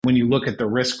when you look at the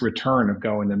risk return of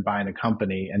going and buying a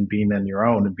company and being on your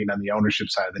own and being on the ownership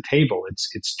side of the table,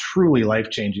 it's truly life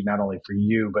changing, not only for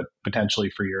you, but potentially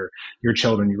for your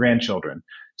children, your grandchildren.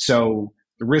 So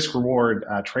the risk reward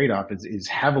trade off is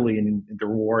heavily in the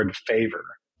reward favor.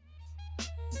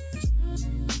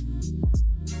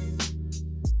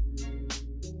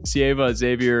 Sieva,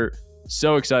 Xavier,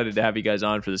 so excited to have you guys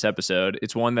on for this episode.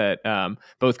 It's one that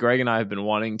both Greg and I have been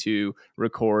wanting to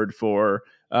record for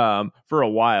a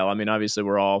while. I mean, obviously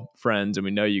we're all friends and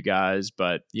we know you guys,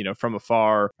 but from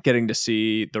afar, getting to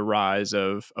see the rise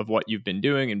of what you've been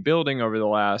doing and building over the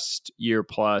last year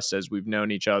plus as we've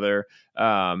known each other.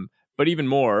 But even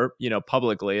more,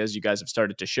 publicly, as you guys have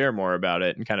started to share more about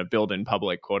it and kind of build in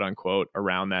public, quote unquote,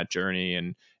 around that journey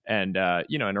and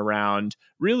around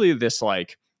really this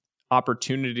like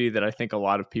opportunity that I think a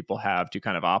lot of people have to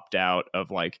kind of opt out of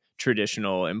like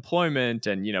traditional employment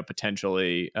and,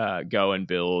 potentially go and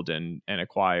build and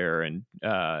acquire and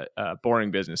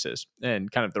boring businesses and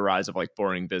kind of the rise of like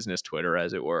boring business Twitter,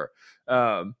 as it were.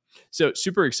 So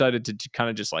super excited to kind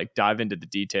of just like dive into the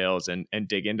details and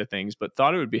dig into things, but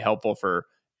thought it would be helpful for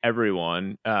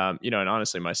everyone, and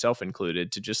honestly myself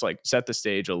included, to just like set the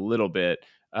stage a little bit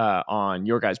on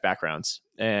your guys' backgrounds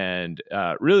and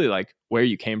really like where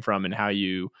you came from and how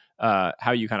you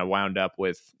kind of wound up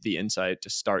with the insight to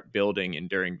start building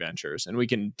Enduring Ventures. And we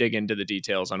can dig into the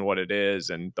details on what it is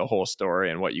and the whole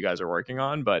story and what you guys are working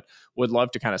on, but would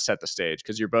love to kind of set the stage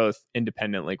because you're both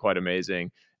independently quite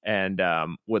amazing and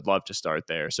would love to start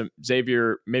there. So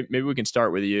Xavier, maybe we can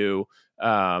start with you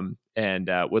and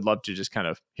would love to just kind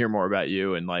of hear more about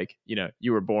you and like,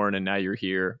 you were born and now you're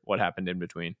here. What happened in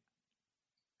between?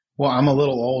 Well, I'm a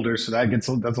little older, so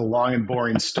that's a long and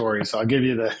boring story. So I'll give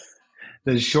you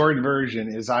the short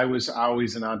version. Is I was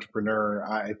always an entrepreneur.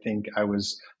 I think I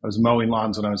was mowing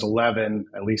lawns when I was 11,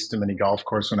 at least a mini golf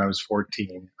course when I was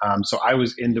 14. So I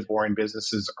was into boring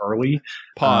businesses early.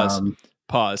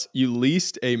 Pause. You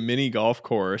leased a mini golf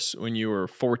course when you were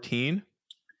 14?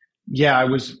 Yeah, I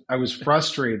was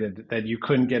frustrated that you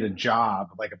couldn't get a job,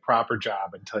 like a proper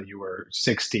job, until you were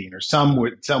 16, or some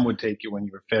would take you when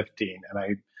you were 15, and I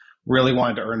really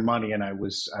wanted to earn money, and I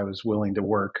was willing to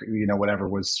work, whatever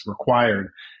was required.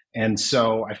 And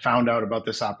so I found out about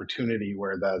this opportunity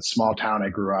where the small town I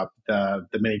grew up, the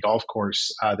mini golf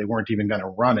course, they weren't even going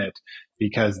to run it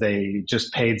because they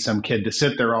just paid some kid to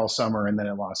sit there all summer and then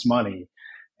it lost money.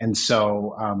 And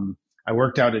so I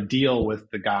worked out a deal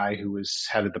with the guy who was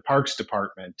head of the parks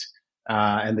department.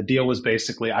 And the deal was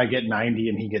basically I get 90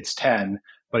 and he gets 10,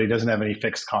 but he doesn't have any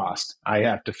fixed cost. I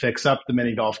have to fix up the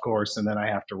mini golf course and then I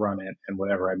have to run it, and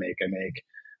whatever I make, I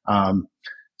make.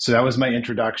 So that was my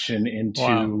introduction into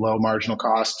low marginal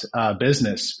cost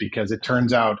business, because it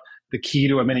turns out the key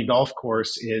to a mini golf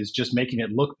course is just making it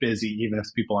look busy, even if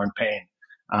people aren't paying.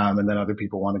 And then other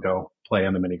people want to go play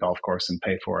on the mini golf course and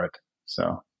pay for it.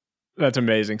 So that's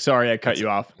amazing. Sorry, I cut you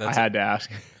off. I had to ask.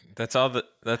 That's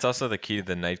also the key to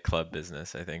the nightclub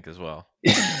business, I think, as well.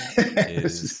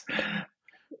 is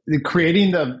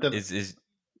creating is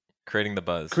creating the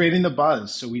buzz. Creating the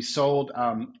buzz. So we sold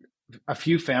a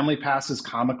few family passes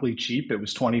comically cheap. It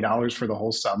was $20 for the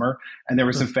whole summer. And there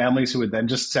were some families who would then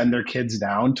just send their kids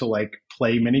down to like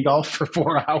play mini golf for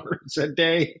 4 hours a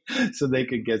day so they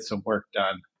could get some work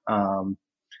done.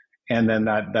 And then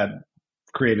that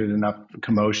created enough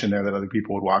commotion there that other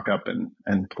people would walk up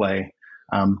and play.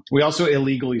 We also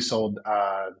illegally sold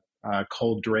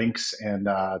cold drinks and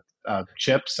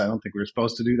chips. I don't think we were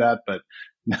supposed to do that, but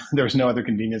there was no other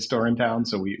convenience store in town,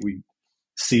 so we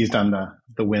seized on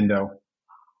the window.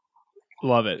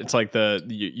 Love it. It's like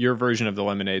your version of the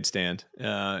lemonade stand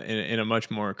in a much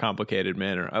more complicated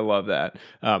manner. I love that.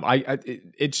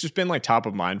 It's just been like top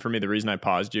of mind for me. The reason I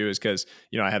paused you is because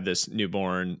I have this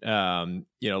newborn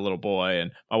little boy,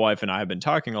 and my wife and I have been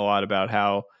talking a lot about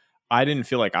how I didn't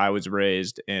feel like I was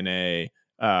raised in a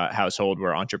household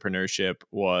where entrepreneurship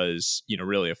was,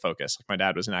 really a focus. Like my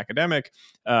dad was an academic,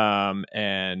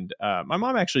 and my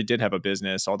mom actually did have a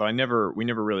business, although we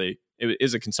never really. It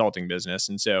is a consulting business,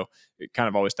 and so it kind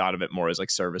of always thought of it more as like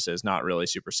services, not really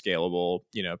super scalable,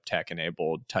 tech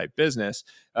enabled type business,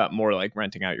 more like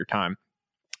renting out your time.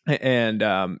 And,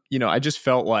 I just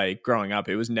felt like growing up,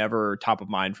 it was never top of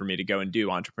mind for me to go and do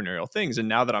entrepreneurial things. And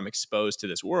now that I'm exposed to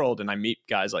this world and I meet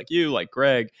guys like you, like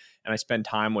Greg, and I spend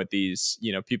time with these,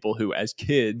 people who as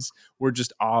kids were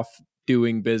just off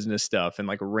doing business stuff and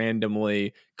like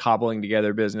randomly cobbling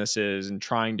together businesses and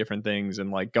trying different things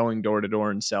and like going door to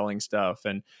door and selling stuff.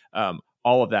 And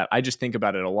all of that. I just think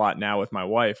about it a lot now with my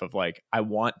wife of like, I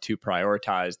want to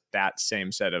prioritize that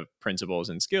same set of principles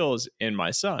and skills in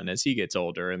my son as he gets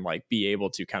older, and like be able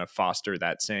to kind of foster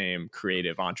that same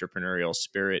creative entrepreneurial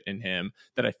spirit in him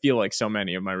that I feel like so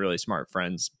many of my really smart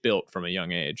friends built from a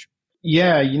young age.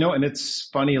 Yeah, and it's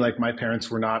funny, like my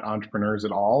parents were not entrepreneurs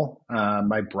at all.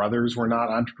 My brothers were not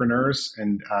entrepreneurs.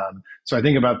 And so I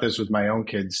think about this with my own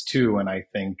kids too. And I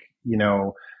think,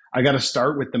 I got to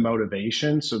start with the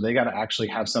motivation. So they got to actually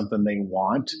have something they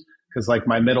want. Because like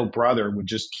my middle brother would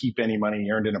just keep any money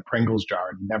he earned in a Pringles jar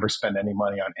and never spend any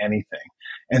money on anything.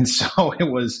 And so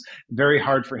it was very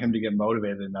hard for him to get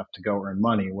motivated enough to go earn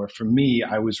money. Where for me,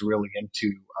 I was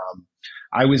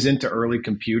into early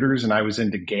computers and I was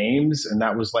into games, and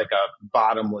that was like a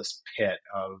bottomless pit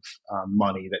of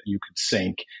money that you could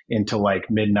sink into like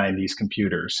mid-90s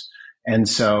computers. And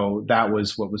so that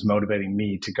was what was motivating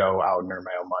me to go out and earn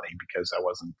my own money, because I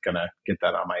wasn't going to get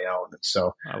that on my own. And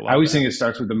so I always think it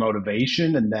starts with the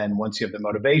motivation. And then once you have the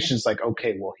motivation, it's like,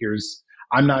 okay, well,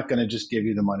 I'm not going to just give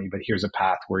you the money, but here's a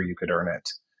path where you could earn it.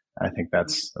 I think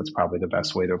that's probably the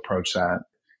best way to approach that.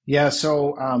 Yeah.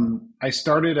 So I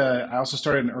also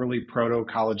started an early proto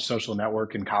college social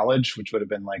network in college, which would have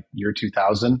been like year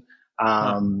 2000.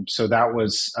 So that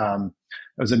was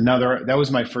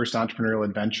my first entrepreneurial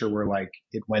adventure where like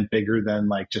it went bigger than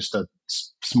like just a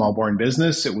small boring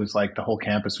business. It was like the whole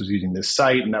campus was using this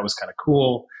site, and that was kind of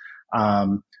cool. I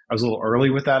was a little early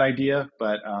with that idea,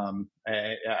 but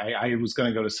I was going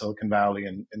to go to Silicon Valley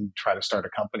and try to start a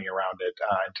company around it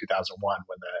in 2001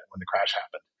 when the crash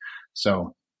happened.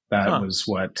 So that was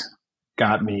what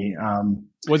got me.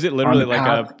 Was it literally like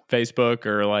a Facebook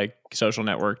or like social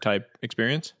network type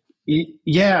experience?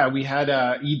 Yeah, we had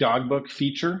a eDogbook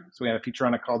feature. So we had a feature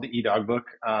on it called the eDogbook.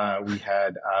 We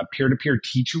had peer-to-peer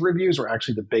teacher reviews were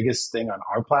actually the biggest thing on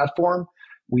our platform.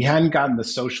 We hadn't gotten the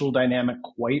social dynamic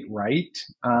quite right.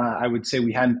 I would say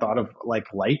we hadn't thought of like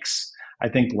likes. I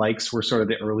think likes were sort of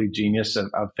the early genius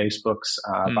of Facebook's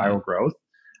viral growth.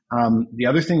 The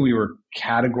other thing we were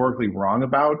categorically wrong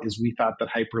about is we thought that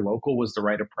hyperlocal was the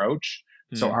right approach.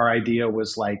 So our idea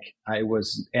was like, I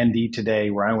was ND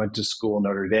Today, where I went to school,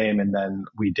 Notre Dame, and then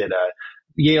we did a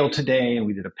Yale Today and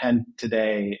we did a Penn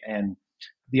Today. And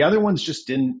the other ones just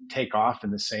didn't take off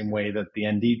in the same way that the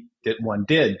ND one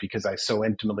did, because I so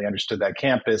intimately understood that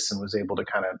campus and was able to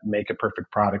kind of make a perfect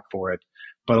product for it.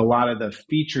 But a lot of the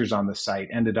features on the site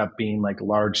ended up being like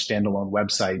large standalone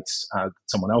websites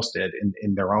someone else did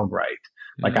in their own right.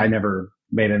 Like I never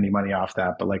made any money off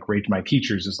that, but like Rate My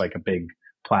Teachers is like a big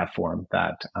platform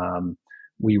that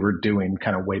we were doing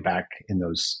kind of way back in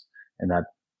that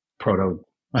proto,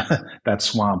 that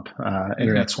swamp,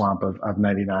 internet swamp of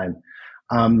 99.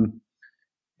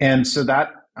 And so that,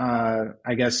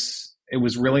 I guess it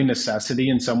was really necessity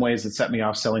in some ways that set me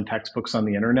off selling textbooks on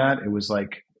the internet. It was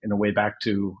like, in a way back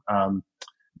to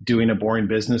doing a boring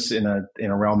business in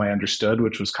a realm I understood,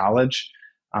 which was college.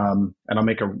 And I'll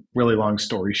make a really long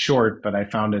story short, but I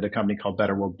founded a company called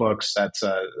Better World Books. That's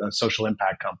a social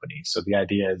impact company. So the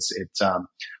idea is it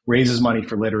raises money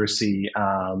for literacy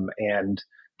and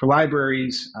for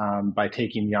libraries by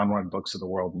taking the unwanted books of the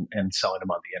world and selling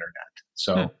them on the internet.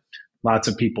 So lots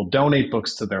of people donate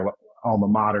books to their alma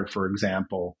mater, for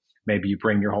example. Maybe you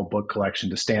bring your whole book collection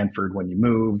to Stanford when you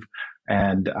move.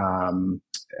 And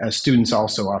students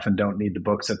also often don't need the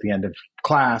books at the end of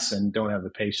class and don't have the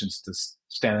patience to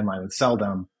stand in line and sell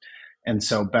them. And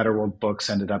so Better World Books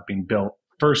ended up being built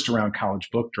first around college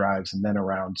book drives and then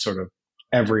around sort of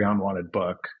every unwanted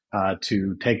book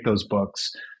to take those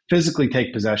books, physically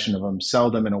take possession of them,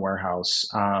 sell them in a warehouse,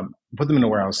 put them in a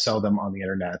warehouse, sell them on the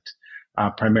internet,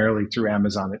 primarily through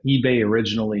Amazon and eBay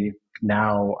originally,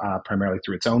 now primarily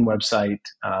through its own website.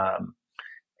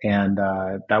 And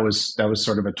that was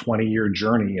sort of a 20-year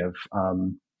journey of,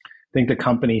 I think the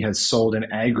company has sold in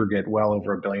aggregate well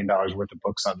over $1 billion worth of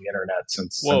books on the internet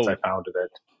since I founded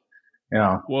it.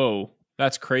 Yeah. Whoa,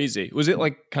 that's crazy. Was it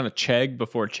like kind of Chegg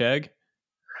before Chegg?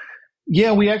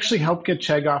 Yeah, we actually helped get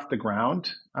Chegg off the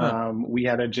ground. We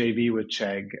had a JV with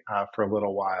Chegg for a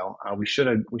little while. We should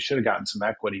have gotten some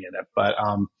equity in it, but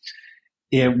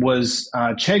it was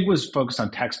Chegg was focused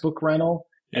on textbook rental.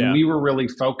 And we were really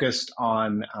focused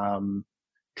on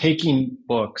taking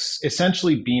books,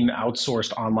 essentially being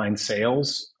outsourced online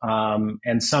sales,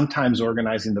 and sometimes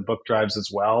organizing the book drives as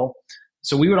well.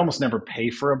 So we would almost never pay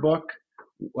for a book.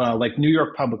 Like New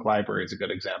York Public Library is a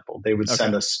good example. They would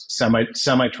send us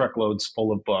semi truckloads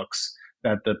full of books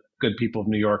that the good people of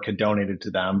New York had donated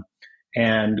to them.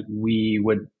 And we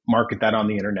would market that on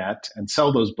the internet and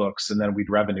sell those books. And then we'd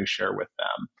revenue share with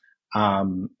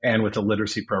them and with a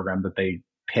literacy program that they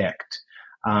picked.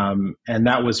 And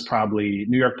that was probably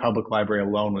New York Public Library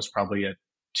alone was probably a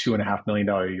 $2.5 million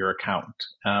a year account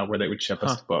where they would ship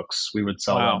us Huh. the books. We would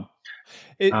sell them.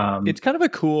 Wow. It's kind of a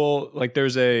cool, like,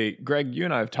 there's a Greg, you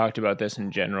and I have talked about this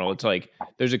in general. It's like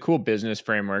there's a cool business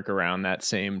framework around that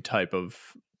same type of,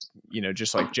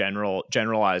 just like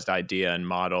generalized idea and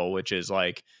model, which is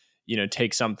like,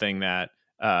 take something that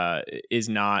is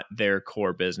not their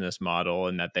core business model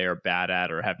and that they are bad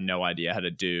at or have no idea how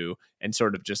to do, and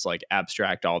sort of just like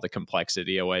abstract all the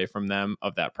complexity away from them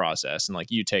of that process. And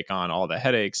like you take on all the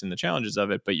headaches and the challenges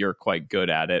of it, but you're quite good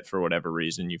at it for whatever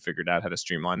reason. You figured out how to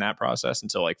streamline that process.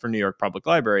 And so like for New York Public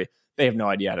Library, they have no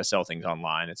idea how to sell things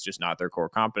online. It's just not their core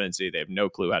competency. They have no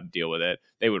clue how to deal with it.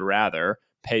 They would rather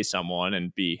pay someone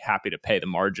and be happy to pay the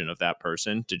margin of that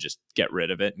person to just get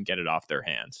rid of it and get it off their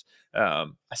hands. I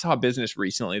saw a business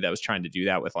recently that was trying to do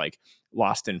that with like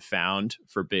lost and found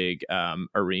for big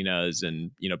arenas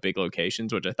and big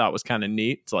locations, which I thought was kind of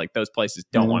neat. It's like those places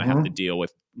don't want to have to deal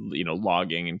with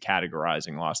logging and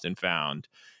categorizing lost and found.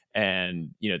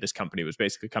 And this company was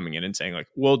basically coming in and saying like,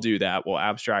 we'll do that, we'll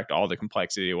abstract all the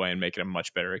complexity away and make it a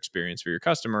much better experience for your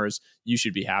customers. You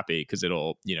should be happy because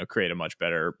it'll create a much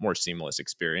better, more seamless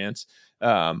experience.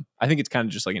 I think it's kind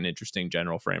of just like an interesting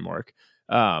general framework.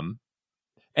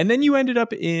 And then you ended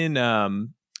up in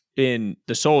the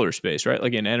solar space, right?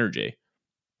 Like in energy.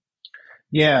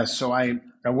 Yeah, so I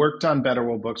worked on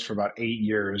Betterwell Books for about 8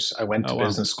 years. I went to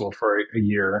business school for a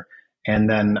year, and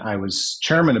then I was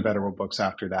chairman of Betterwell Books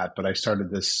after that. But I started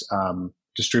this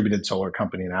distributed solar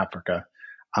company in Africa,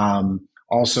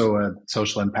 also a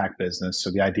social impact business.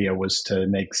 So the idea was to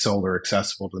make solar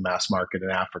accessible to the mass market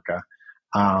in Africa,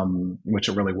 which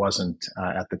it really wasn't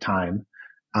at the time.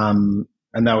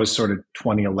 And that was sort of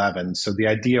 2011. So the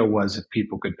idea was if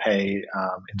people could pay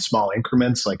in small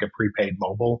increments, like a prepaid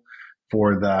mobile,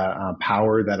 for the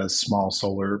power that a small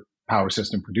solar power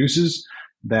system produces,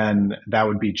 then that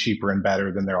would be cheaper and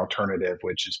better than their alternative,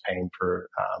 which is paying for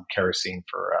kerosene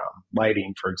for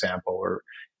lighting, for example. Or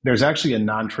there's actually a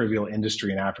non-trivial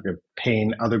industry in Africa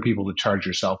paying other people to charge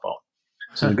your cell phone.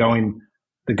 So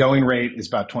the going rate is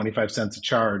about 25 cents a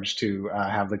charge to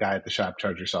have the guy at the shop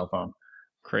charge your cell phone.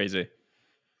 Crazy.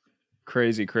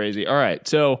 All right.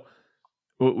 So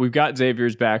we've got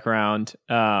Xavier's background.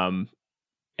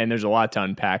 And there's a lot to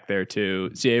unpack there too.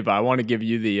 Sieva, I want to give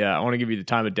you the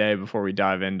time of day before we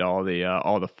dive into all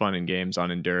the fun and games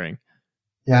on Enduring.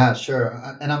 Yeah, sure.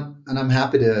 And I'm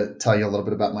happy to tell you a little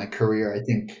bit about my career. I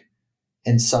think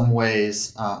in some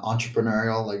ways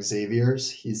entrepreneurial like Xavier's.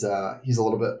 He's a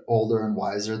little bit older and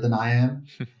wiser than I am.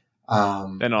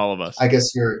 Than all of us. I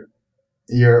guess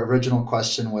your original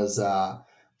question was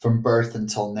from birth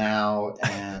until now,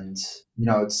 and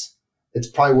it's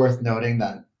probably worth noting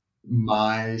that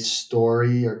my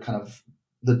story or kind of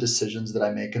the decisions that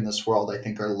I make in this world, I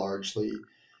think are largely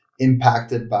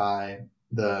impacted by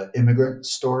the immigrant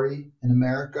story in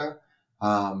America.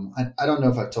 I don't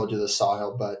know if I've told you this,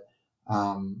 Sahil, but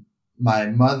my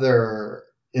mother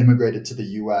immigrated to the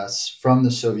US from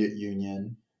the Soviet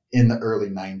Union in the early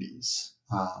 90s.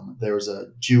 There was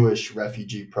a Jewish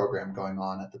refugee program going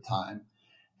on at the time.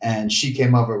 And she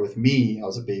came over with me. I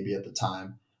was a baby at the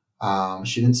time.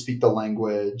 She didn't speak the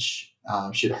language.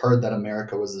 She had heard that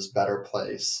America was this better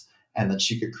place and that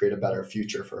she could create a better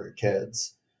future for her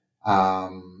kids.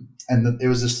 It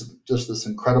was just this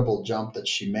incredible jump that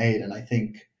she made. And I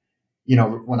think,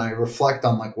 when I reflect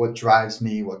on like what drives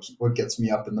me, what gets me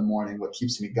up in the morning, what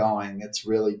keeps me going, it's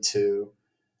really to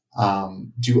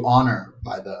do honor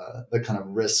by the kind of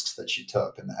risks that she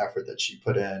took and the effort that she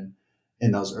put in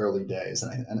those early days.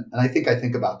 And I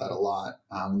think about that a lot.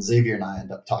 Xavier and I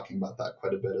end up talking about that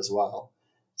quite a bit as well.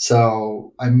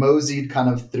 So I moseyed kind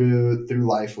of through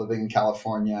life living in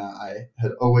California. I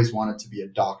had always wanted to be a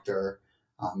doctor.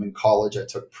 In college, I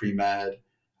took pre-med,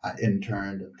 I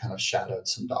interned and kind of shadowed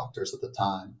some doctors at the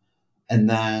time. And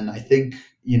then I think,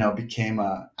 became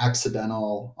a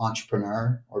accidental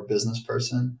entrepreneur or business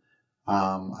person.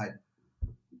 I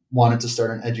wanted to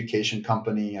start an education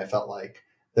company. I felt like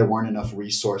there weren't enough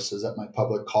resources at my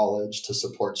public college to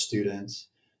support students.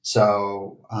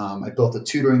 So I built a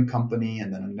tutoring company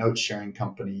and then a note sharing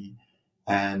company.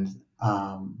 And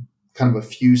kind of a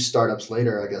few startups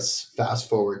later, I guess, fast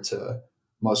forward to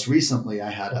most recently,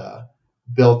 I had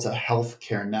built a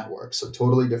healthcare network. So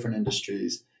totally different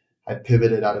industries. I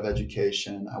pivoted out of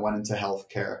education. I went into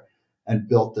healthcare and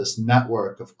built this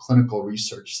network of clinical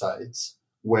research sites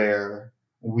where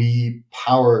we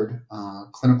powered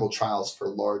clinical trials for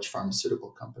large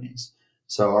pharmaceutical companies.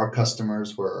 So our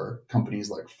customers were companies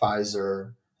like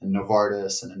Pfizer and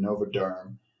Novartis and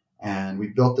Innovaderm. And we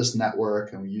built this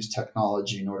network and we used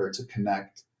technology in order to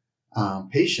connect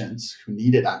patients who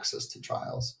needed access to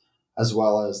trials, as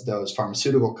well as those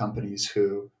pharmaceutical companies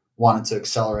who wanted to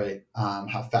accelerate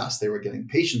how fast they were getting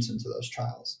patients into those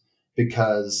trials,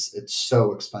 because it's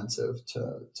so expensive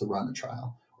to run a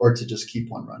trial or to just keep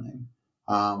one running.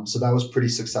 So that was pretty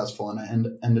successful, and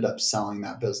I ended up selling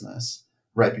that business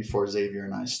right before Xavier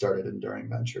and I started Enduring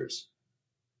Ventures.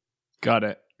 Got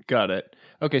it.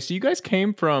 Okay, so you guys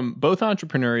came from both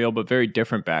entrepreneurial but very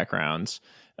different backgrounds.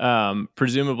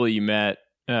 Presumably you met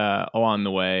along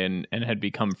the way and had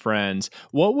become friends.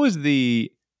 What was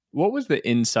the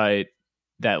insight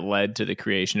that led to the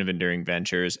creation of Enduring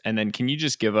Ventures? And then can you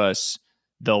just give us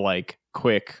the like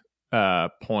quick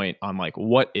point on like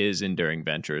what is Enduring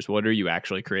Ventures? What are you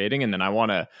actually creating? And then I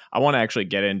want to actually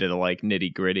get into the like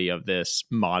nitty gritty of this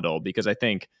model, because I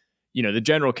think, you know, the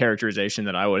general characterization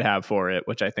that I would have for it,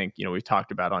 which I think, you know, we've talked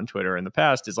about on Twitter in the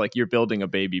past, is like you're building a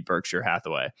baby Berkshire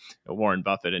Hathaway, Warren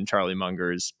Buffett and Charlie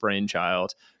Munger's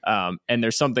brainchild. And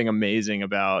there's something amazing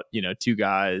about, you know, two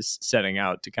guys setting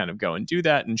out to kind of go and do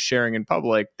that and sharing in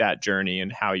public that journey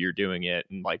and how you're doing it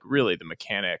and like really the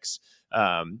mechanics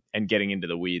and getting into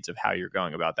the weeds of how you're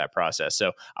going about that process.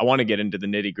 So I want to get into the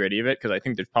nitty gritty of it, because I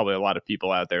think there's probably a lot of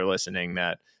people out there listening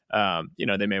that you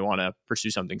know, they may want to pursue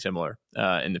something similar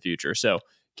in the future. So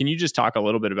can you just talk a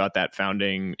little bit about that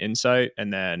founding insight,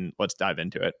 and then let's dive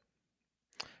into it?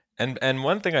 And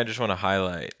one thing I just want to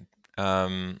highlight.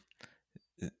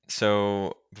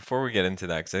 So before we get into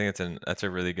that, because I think that's a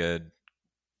really good,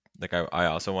 like I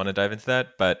also want to dive into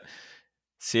that, but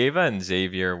Sieva and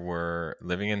Xavier were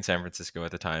living in San Francisco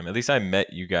at the time. At least I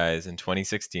met you guys in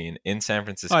 2016 in San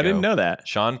Francisco. Oh, I didn't know that.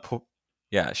 Sean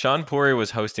Puri was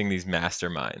hosting these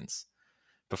masterminds.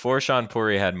 Before Sean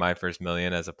Puri had My First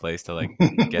Million as a place to like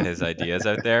get his ideas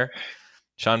out there,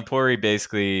 Sean Puri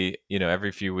basically, you know,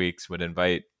 every few weeks would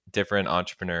invite different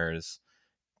entrepreneurs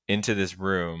into this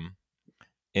room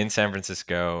in San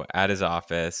Francisco at his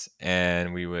office,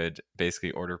 and we would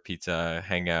basically order pizza,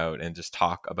 hang out, and just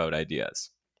talk about ideas.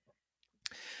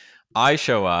 I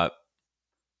show up,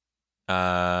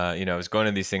 you know, I was going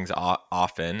to these things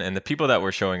often, and the people that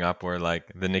were showing up were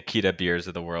like the Nikita Beers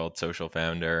of the world, social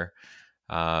founder,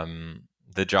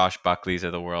 the Josh Buckleys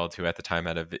of the world, who at the time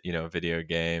had a video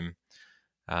game,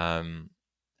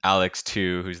 Alex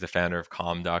Tu, who's the founder of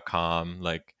Calm.com,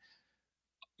 like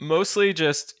mostly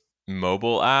just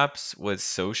mobile apps with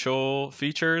social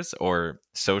features or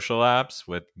social apps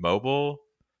with mobile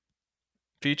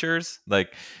features.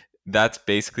 Like that's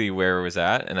basically where it was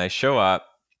at. And I show up,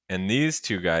 and these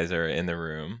two guys are in the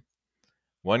room.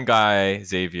 One guy,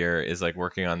 Xavier, is like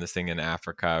working on this thing in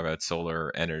Africa about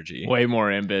solar energy. Way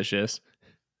more ambitious.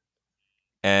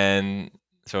 And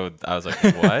so I was like,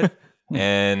 what?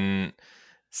 And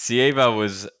Sieva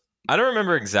was, I don't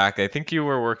remember exactly. I think you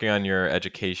were working on your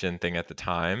education thing at the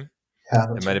time. Yeah,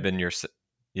 it might have been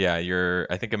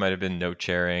I think it might have been note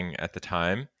sharing at the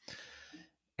time.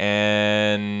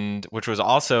 And which was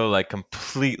also like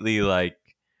completely like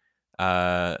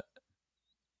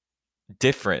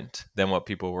different than what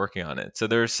people were working on it. So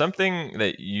there's something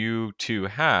that you two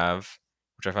have,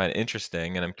 which I find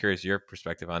interesting, and I'm curious your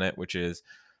perspective on it, which is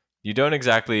you don't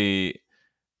exactly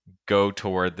go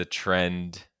toward the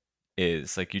trend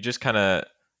is. Like you just kind of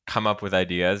come up with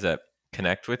ideas that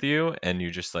connect with you, and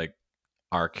you just like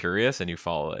are curious and you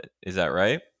follow it. Is that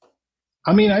right?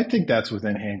 I mean, I think that's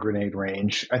within hand grenade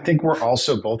range. I think we're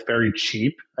also both very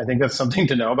cheap. I think that's something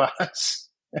to know about us.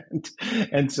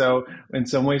 And so in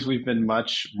some ways we've been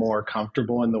much more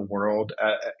comfortable in the world.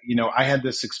 You know, I had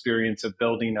this experience of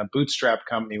building a bootstrap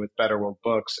company with Better World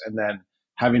Books, and then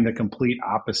having the complete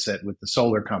opposite with the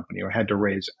solar company, where I had to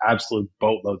raise absolute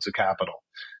boatloads of capital.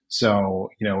 So,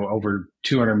 you know, over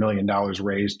 $200 million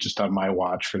raised just on my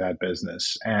watch for that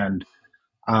business. And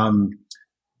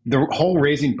the whole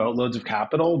raising boatloads of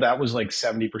capital, that was like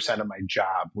 70% of my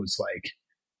job, was like,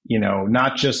 you know,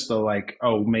 not just the like,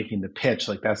 oh, making the pitch,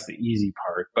 like that's the easy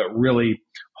part, but really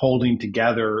holding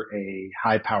together a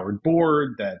high powered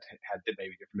board that had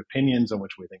maybe different opinions on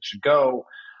which way things should go,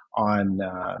 on,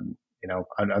 you know,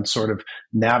 on sort of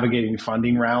navigating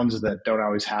funding rounds that don't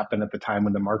always happen at the time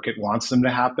when the market wants them to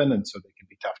happen. And so they can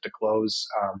be tough to close.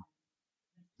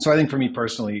 So I think for me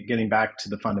personally, getting back to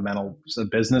the fundamentals of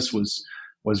business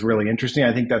was really interesting.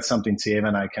 I think that's something Sieva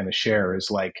and I kind of share, is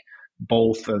like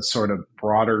both a sort of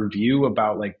broader view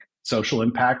about like social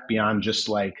impact beyond just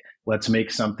like, let's make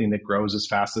something that grows as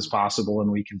fast as possible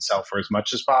and we can sell for as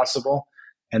much as possible.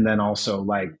 And then also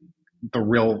like the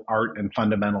real art and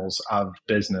fundamentals of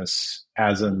business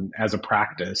as a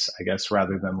practice, I guess,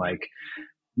 rather than like,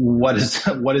 what is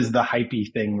the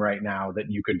hypey thing right now that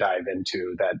you could dive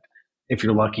into that if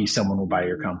you're lucky, someone will buy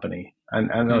your company.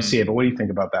 And I don't know, Sia, but what do you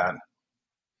think about that?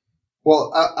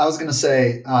 Well, I was going to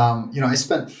say, I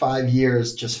spent 5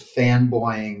 years just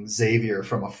fanboying Xavier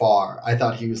from afar. I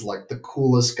thought he was like the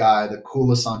coolest guy, the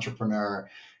coolest entrepreneur.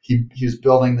 He was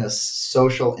building this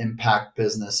social impact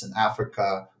business in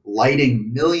Africa,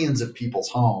 lighting millions of people's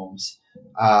homes,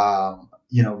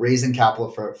 raising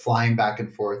capital for flying back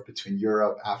and forth between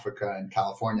Europe, Africa, and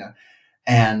California,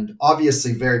 and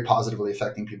obviously very positively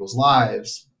affecting people's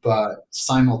lives, but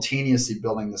simultaneously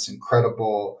building this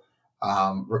incredible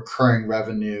recurring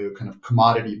revenue kind of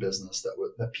commodity business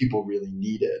that people really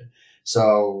needed.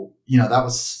 So, that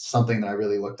was something that I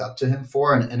really looked up to him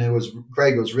for. And it was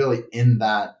Greg was really in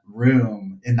that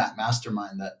room, in that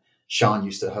mastermind that Sean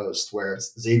used to host, where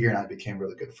Xavier and I became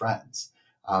really good friends.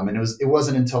 And it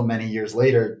wasn't until many years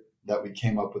later that we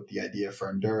came up with the idea for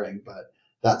Enduring, but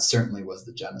that certainly was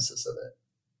the genesis of it.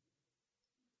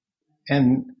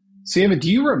 And Sieva, do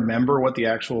you remember what the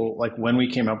actual, like when we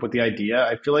came up with the idea?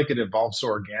 I feel like it evolved so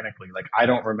organically. Like I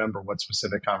don't remember what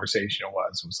specific conversation it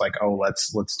was. It was like, oh,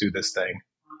 let's do this thing.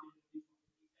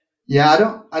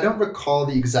 Yeah, I don't recall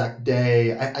the exact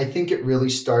day. I think it really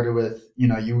started with,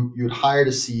 you'd hired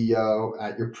a CEO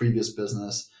at your previous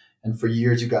business, and for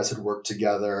years you guys had worked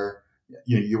together.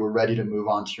 You were ready to move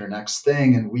on to your next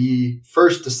thing. And we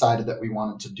first decided that we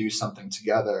wanted to do something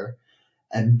together.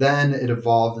 And then it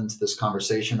evolved into this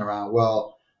conversation around,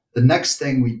 well, the next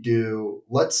thing we do,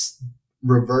 let's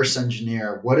reverse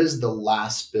engineer what is the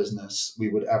last business we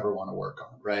would ever want to work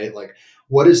on, right? Like,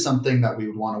 what is something that we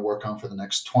would want to work on for the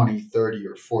next 20, 30,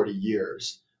 or 40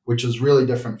 years, which is really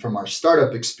different from our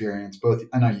startup experience. Both,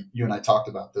 I know you and I talked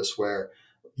about this, where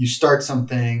you start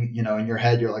something, in your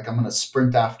head, you're like, I'm going to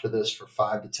sprint after this for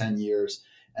 5 to 10 years,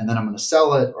 and then I'm going to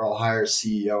sell it, or I'll hire a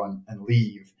CEO and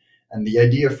leave. And the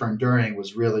idea for Enduring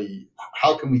was really,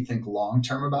 how can we think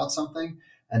long-term about something?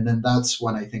 And then that's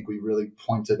when I think we really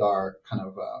pointed our kind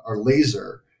of our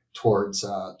laser towards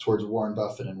Warren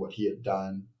Buffett and what he had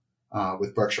done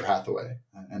with Berkshire Hathaway.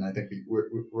 And I think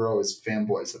we're always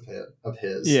fanboys of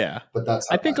his. Yeah, but that's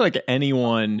I think like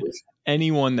anyone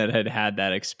that had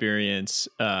that experience,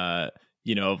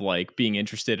 of like being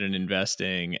interested in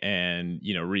investing and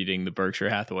reading the Berkshire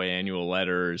Hathaway annual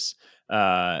letters,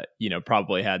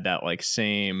 probably had that like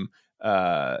same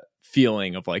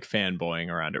feeling of like fanboying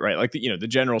around it, right? Like the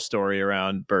general story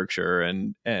around Berkshire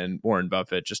and Warren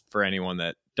Buffett, just for anyone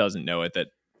that doesn't know it, that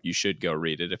you should go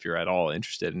read it if you're at all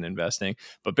interested in investing.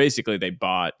 But basically he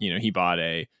bought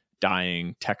a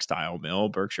dying textile mill,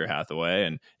 Berkshire Hathaway,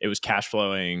 and it was cash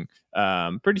flowing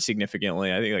pretty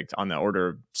significantly. I think like on the order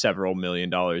of several $1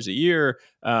 million a year.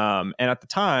 And at the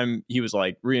time, he was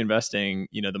like reinvesting,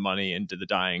 the money into the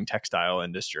dying textile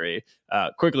industry.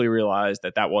 Quickly realized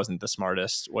that wasn't the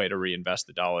smartest way to reinvest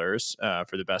the dollars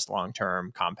for the best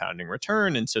long-term compounding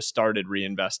return, and so started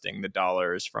reinvesting the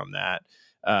dollars from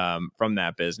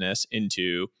that business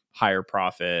into higher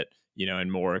profit,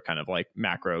 and more kind of like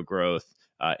macro growth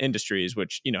industries,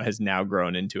 which has now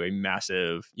grown into a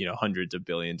massive hundreds of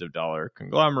billions of dollar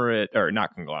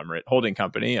holding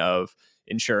company of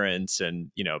insurance and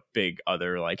big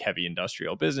other like heavy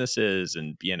industrial businesses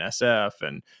and BNSF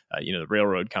and the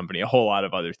railroad company, a whole lot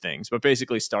of other things, but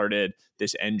basically started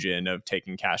this engine of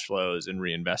taking cash flows and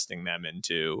reinvesting them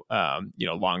into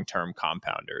long-term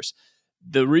compounders.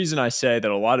 The reason I say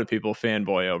that a lot of people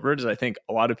fanboy over it is I think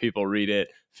a lot of people read it,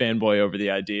 fanboy over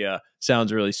the idea,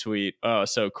 sounds really sweet, oh,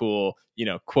 so cool,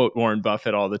 quote Warren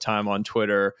Buffett all the time on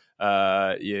Twitter,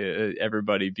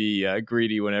 everybody be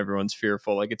greedy when everyone's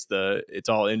fearful, like it's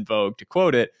all in vogue to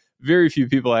quote it. Very few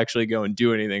people actually go and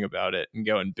do anything about it and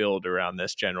go and build around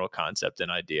this general concept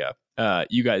and idea.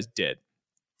 You guys did.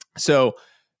 So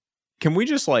can we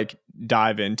just like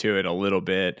dive into it a little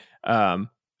bit?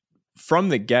 From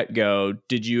the get-go,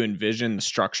 did you envision the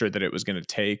structure that it was going to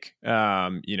take,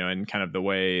 and kind of the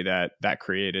way that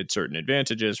created certain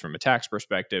advantages from a tax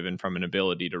perspective and from an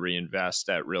ability to reinvest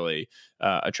at really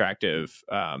attractive,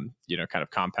 kind of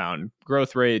compound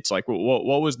growth rates? Like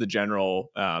what was the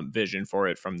general vision for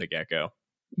it from the get-go?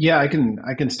 Yeah, I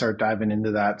can start diving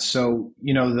into that. So,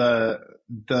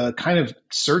 the kind of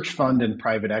search fund and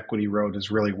private equity road is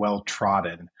really well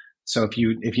trodden. So if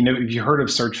you heard of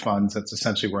search funds, that's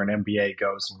essentially where an MBA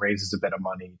goes and raises a bit of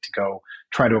money to go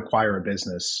try to acquire a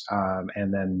business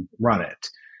and then run it.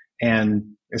 And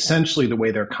essentially the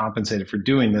way they're compensated for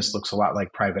doing this looks a lot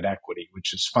like private equity,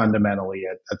 which is fundamentally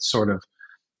a sort of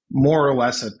more or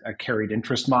less a carried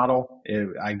interest model.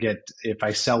 If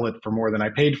I sell it for more than I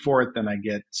paid for it, then I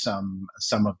get some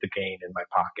of the gain in my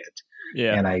pocket.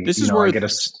 Yeah, and I this is where I get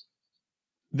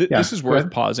This is go worth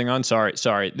ahead. pausing on. Sorry.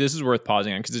 This is worth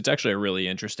pausing on because it's actually a really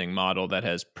interesting model that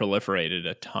has proliferated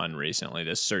a ton recently.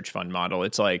 This search fund model.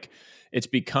 It's like it's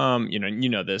become, you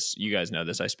know this. You guys know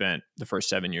this. I spent the first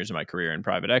 7 years of my career in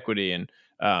private equity, and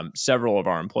several of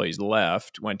our employees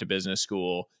left, went to business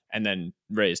school, and then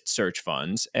raised search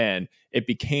funds, and it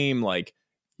became like.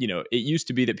 It used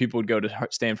to be that people would go to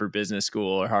Stanford Business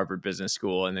School or Harvard Business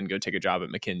School and then go take a job at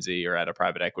McKinsey or at a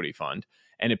private equity fund.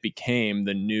 And it became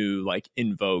the new like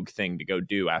in vogue thing to go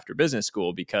do after business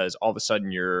school because all of a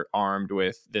sudden you're armed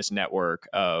with this network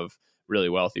of really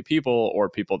wealthy people or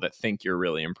people that think you're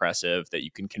really impressive that you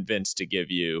can convince to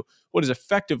give you what is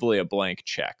effectively a blank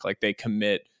check. Like they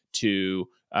commit to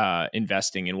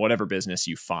investing in whatever business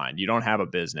you find. You don't have a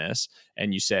business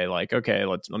and you say like, okay,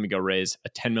 let me go raise a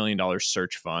 $10 million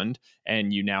search fund.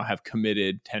 And you now have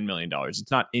committed $10 million. It's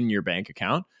not in your bank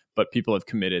account, but people have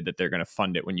committed that they're going to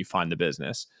fund it when you find the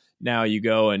business. Now you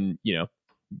go and,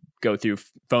 go through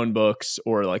phone books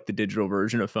or like the digital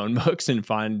version of phone books and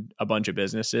find a bunch of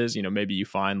businesses. Maybe you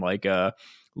find like a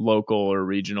local or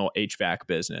regional HVAC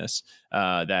business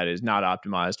that is not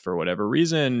optimized for whatever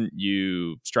reason.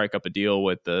 You strike up a deal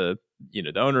with the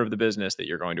owner of the business that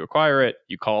you're going to acquire it.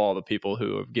 You call all the people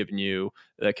who have given you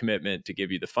the commitment to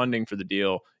give you the funding for the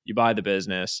deal. You buy the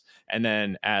business. And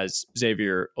then as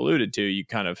Xavier alluded to, you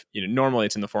kind of, normally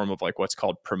it's in the form of like what's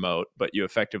called promote, but you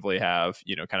effectively have,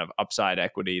 kind of upside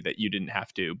equity that you didn't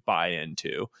have to buy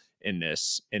into in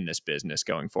this business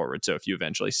going forward. So if you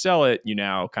eventually sell it, you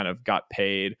now kind of got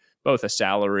paid both a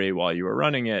salary while you were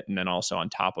running it, and then also on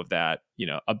top of that,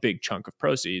 a big chunk of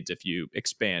proceeds if you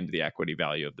expand the equity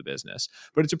value of the business.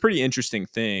 But it's a pretty interesting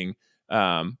thing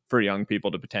for young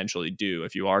people to potentially do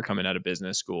if you are coming out of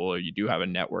business school or you do have a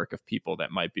network of people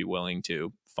that might be willing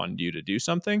to fund you to do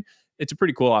something. It's a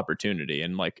pretty cool opportunity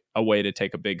and like a way to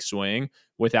take a big swing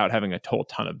without having a whole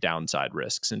ton of downside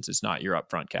risk since it's not your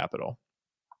upfront capital.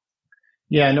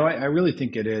 Yeah, no, I really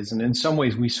think it is. And in some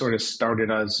ways, we sort of started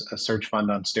as a search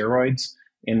fund on steroids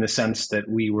in the sense that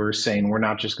we were saying we're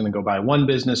not just going to go buy one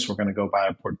business, we're going to go buy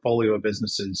a portfolio of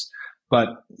businesses.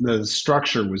 But the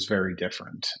structure was very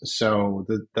different. So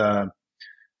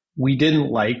we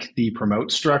didn't like the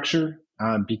promote structure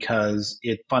because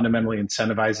it fundamentally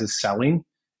incentivizes selling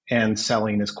and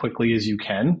selling as quickly as you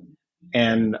can.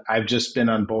 And I've just been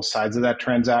on both sides of that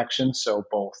transaction. So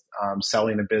both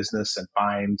selling a business and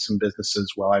buying some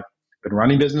businesses while I've been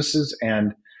running businesses.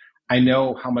 And I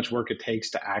know how much work it takes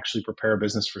to actually prepare a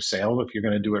business for sale if you're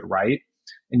going to do it right.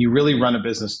 And you really run a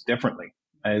business differently.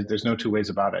 There's no two ways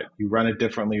about it. You run it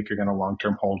differently if you're going to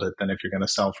long-term hold it than if you're going to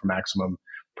sell for maximum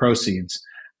proceeds.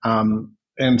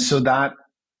 And so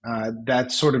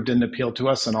that sort of didn't appeal to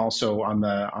us. And also on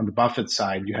the Buffett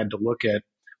side, you had to look at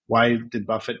why did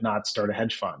Buffett not start a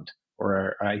hedge fund?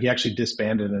 Or he actually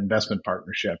disbanded an investment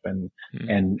partnership and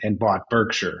bought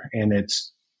Berkshire. And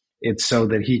it's so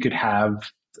that he could have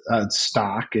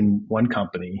stock in one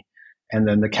company, and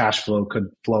then the cash flow could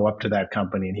flow up to that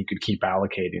company, and he could keep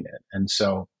allocating it. And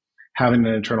so, having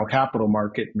an internal capital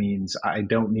market means I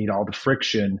don't need all the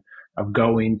friction of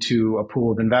going to a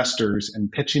pool of investors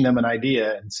and pitching them an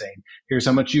idea and saying, "Here's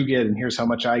how much you get, and here's how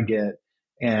much I get."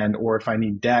 Or if I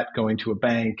need debt, going to a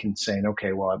bank and saying,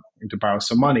 okay, well, I need to borrow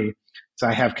some money. So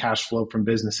I have cash flow from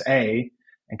business A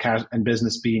and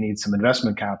business B needs some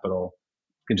investment capital.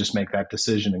 You can just make that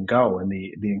decision and go. And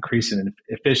the increase in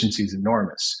efficiency is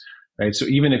enormous, right? So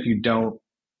even if you don't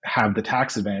have the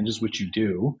tax advantages, which you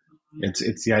do,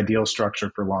 it's the ideal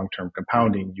structure for long-term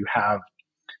compounding. You have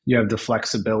the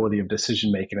flexibility of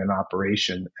decision-making and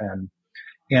operation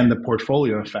and the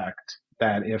portfolio effect.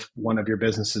 That if one of your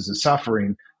businesses is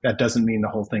suffering, that doesn't mean the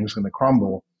whole thing's going to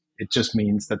crumble. It just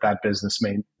means that business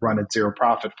may run at zero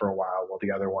profit for a while the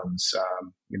other ones,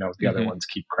 other ones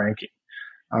keep cranking.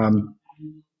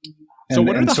 So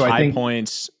what are the high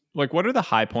points? Like, what are the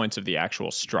high points of the actual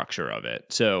structure of it?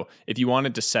 So if you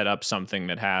wanted to set up something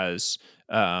that has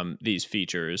these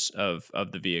features of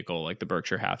the vehicle, like the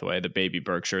Berkshire Hathaway, the baby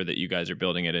Berkshire that you guys are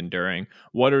building at Enduring,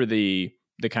 what are the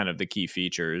kind of the key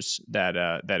features that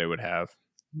it would have?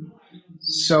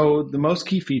 So the most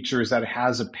key feature is that it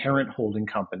has a parent holding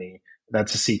company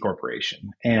that's a C corporation.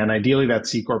 And ideally that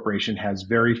C corporation has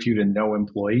very few to no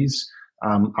employees.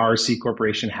 Our C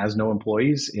corporation has no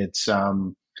employees. It's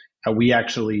we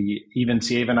actually, even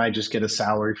Sieva and I just get a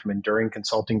salary from Enduring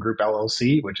Consulting Group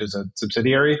LLC, which is a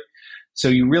subsidiary. So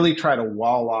you really try to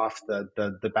wall off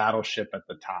the battleship at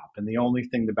the top. And the only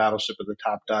thing the battleship at the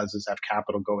top does is have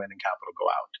capital go in and capital go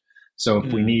out. So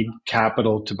if we need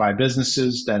capital to buy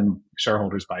businesses, then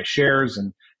shareholders buy shares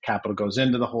and capital goes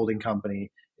into the holding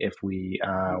company. If we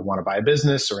want to buy a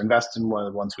business or invest in one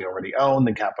of the ones we already own,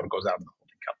 then capital goes out of the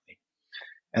holding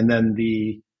And then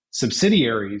the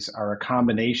subsidiaries are a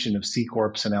combination of C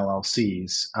Corps and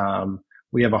LLCs.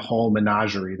 We have a whole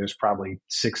menagerie. There's probably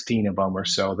 16 of them or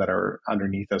so that are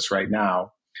underneath us right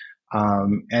now.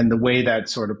 And the way that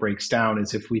sort of breaks down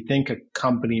is if we think a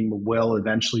company will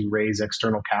eventually raise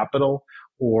external capital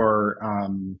or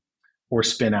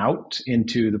spin out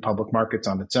into the public markets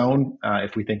on its own,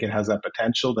 if we think it has that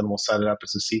potential, then we'll set it up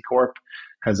as a C Corp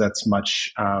because that's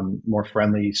much more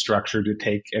friendly structure to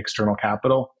take external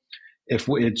capital. If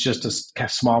it's just a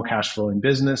small cash flowing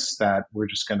business that we're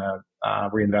just going to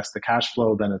reinvest the cash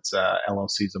flow, then it's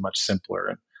LLC is a much simpler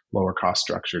and lower cost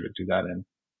structure to do that in.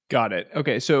 Got it.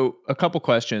 Okay, so a couple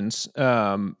questions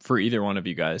for either one of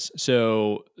you guys.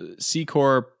 So C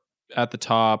Corp at the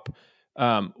top.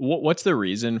 What's the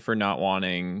reason for not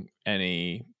wanting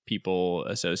any people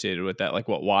associated with that? Like,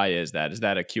 why is that? Is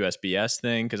that a QSBS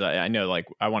thing? Because I know, like,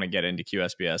 I want to get into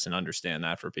QSBS and understand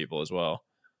that for people as well.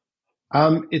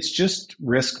 It's just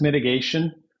risk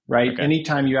mitigation, right? Okay.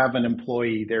 Anytime you have an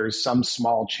employee, there's some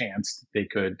small chance that they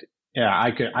could,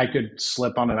 I could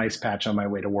slip on an ice patch on my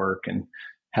way to work and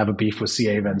have a beef with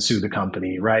Cieva and sue the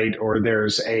company, right? Or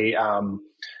there's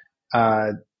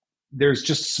there's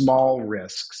just small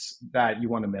risks that you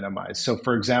want to minimize. So,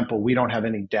 for example, we don't have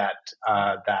any debt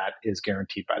that is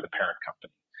guaranteed by the parent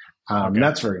company. Okay.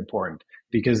 That's very important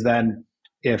because then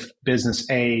if business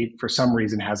A, for some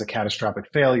reason, has a catastrophic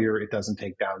failure, it doesn't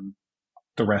take down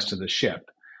the rest of the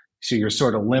ship. So you're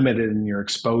sort of limited in your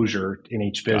exposure in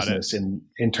each business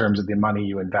in terms of the money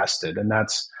you invested. And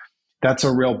that's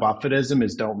a real Buffettism,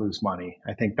 is don't lose money.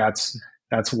 I think that's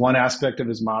one aspect of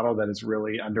his model that is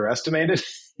really underestimated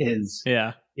is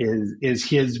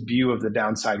his view of the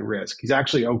downside risk. He's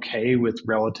actually okay with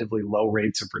relatively low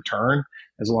rates of return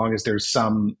as long as there's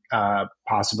some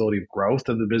possibility of growth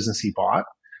of the business he bought.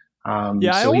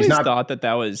 I always thought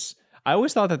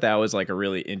that was like a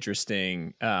really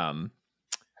interesting,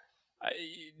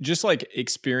 just like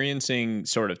experiencing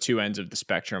sort of two ends of the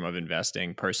spectrum of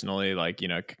investing personally, like,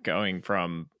 going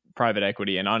from private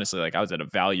equity, and honestly, like, I was at a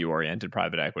value oriented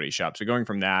private equity shop. So going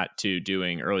from that to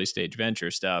doing early stage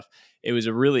venture stuff, it was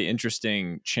a really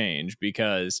interesting change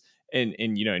because in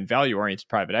value oriented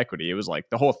private equity, it was like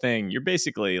the whole thing, you're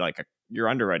basically like you're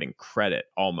underwriting credit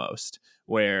almost,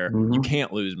 where you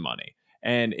can't lose money.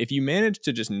 And if you manage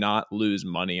to just not lose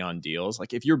money on deals,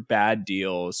 like if your bad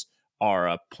deals are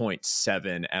a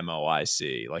 0.7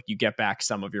 MOIC, like you get back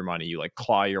some of your money, you like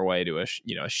claw your way to a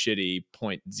shitty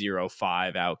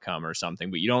 0.05 outcome or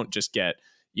something, but you don't just get,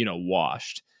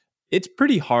 washed. It's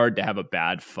pretty hard to have a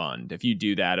bad fund if you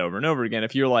do that over and over again.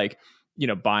 If you're like,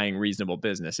 buying reasonable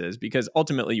businesses, because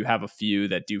ultimately you have a few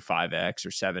that do 5x or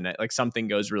 7x, like something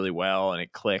goes really well and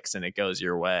it clicks and it goes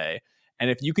your way. And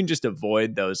if you can just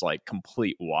avoid those like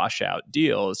complete washout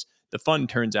deals, the fund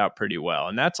turns out pretty well.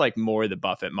 And that's like more the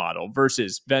Buffett model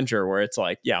versus venture, where it's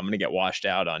like, yeah, I'm going to get washed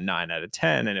out on 9 out of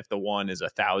 10. And if the one is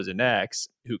 1,000x,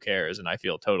 who cares? And I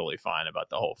feel totally fine about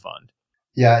the whole fund.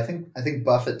 Yeah, I think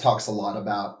Buffett talks a lot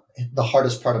about the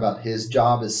hardest part about his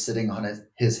job is sitting on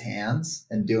his hands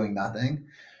and doing nothing.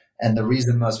 And the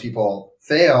reason most people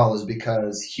fail is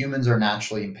because humans are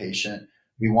naturally impatient.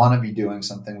 We want to be doing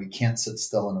something. We can't sit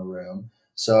still in a room.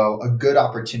 So a good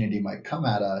opportunity might come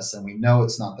at us and we know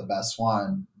it's not the best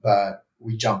one, but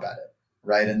we jump at it,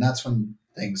 right? And that's when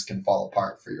things can fall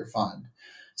apart for your fund.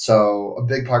 So a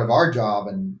big part of our job,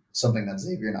 and something that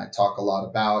Xavier and I talk a lot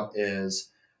about, is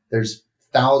there's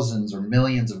thousands or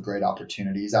millions of great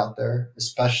opportunities out there,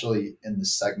 especially in the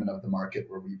segment of the market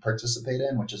where we participate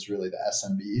in, which is really the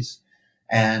SMBs.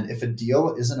 And if a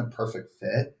deal isn't a perfect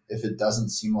fit, if it doesn't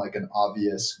seem like an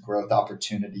obvious growth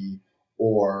opportunity,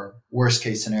 or worst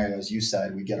case scenario, as you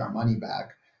said, we get our money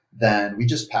back, then we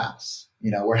just pass.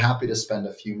 We're happy to spend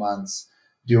a few months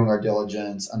doing our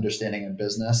diligence, understanding a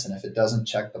business. And if it doesn't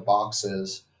check the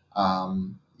boxes,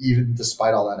 even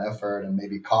despite all that effort and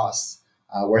maybe costs,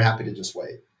 we're happy to just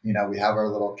wait. We have our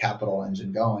little capital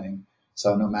engine going.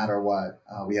 So no matter what,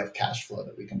 we have cash flow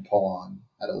that we can pull on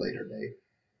at a later date.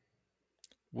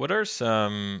 What are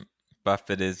some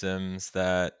Buffettisms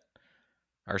that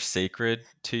are sacred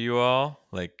to you all?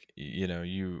 Like,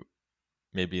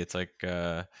 maybe it's like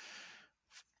a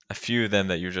few of them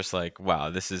that you're just like, wow,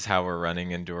 this is how we're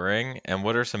running Enduring. And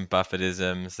what are some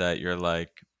Buffettisms that you're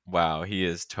like, wow, he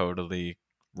is totally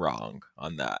wrong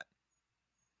on that?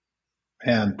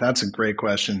 Man, that's a great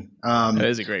question. That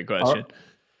is a great question.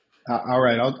 All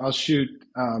right, I'll shoot.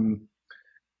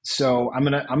 So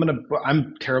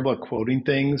I'm terrible at quoting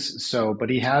things. But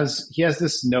he has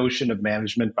this notion of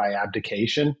management by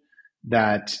abdication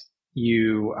that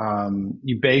you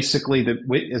basically,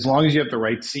 as long as you have the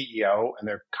right CEO and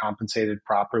they're compensated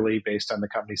properly based on the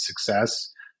company's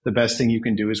success, the best thing you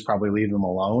can do is probably leave them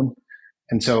alone.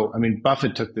 And so, I mean,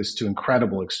 Buffett took this to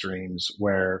incredible extremes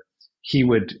where he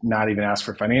would not even ask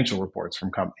for financial reports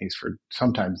from companies for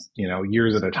sometimes,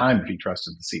 years at a time if he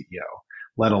trusted the CEO,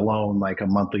 let alone like a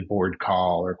monthly board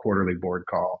call or quarterly board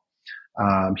call.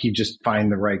 He'd just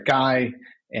find the right guy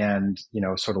and,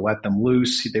 sort of let them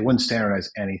loose. They wouldn't standardize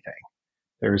anything.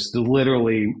 There's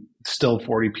literally still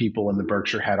 40 people in the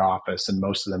Berkshire head office, and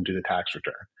most of them do the tax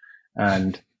return.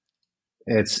 And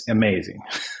it's amazing.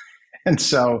 And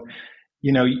so,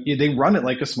 they run it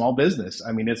like a small business.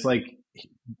 I mean, it's like,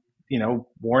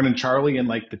 Warren and Charlie and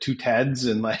like the two Teds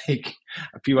and like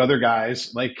a few other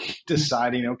guys like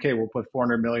deciding, okay, we'll put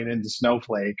 400 million into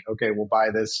Snowflake. Okay, we'll buy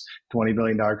this $20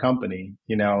 billion company.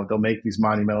 They'll make these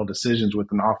monumental decisions with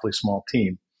an awfully small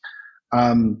team.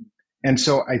 And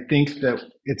so I think that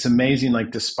it's amazing,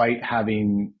 like despite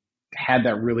having had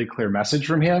that really clear message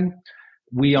from him,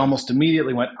 we almost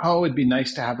immediately went, oh, it'd be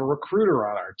nice to have a recruiter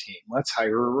on our team. Let's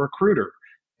hire a recruiter.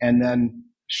 And then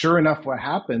sure enough, what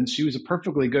happens, she was a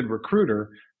perfectly good recruiter,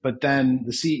 but then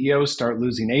the CEOs start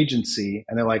losing agency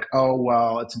and they're like, oh,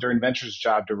 well, it's Enduring Ventures'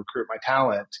 job to recruit my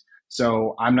talent.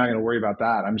 So I'm not going to worry about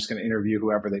that. I'm just going to interview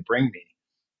whoever they bring me.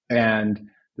 And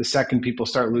the second people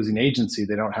start losing agency,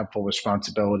 they don't have full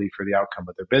responsibility for the outcome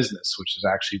of their business, which is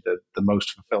actually the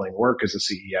most fulfilling work as a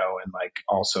CEO and like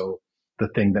also the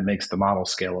thing that makes the model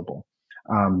scalable.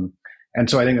 And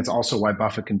so I think that's also why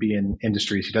Buffett can be in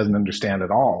industries he doesn't understand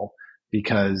at all,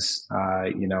 because,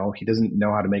 he doesn't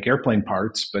know how to make airplane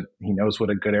parts, but he knows what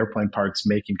a good airplane parts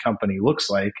making company looks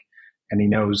like. And he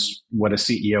knows what a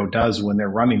CEO does when they're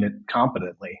running it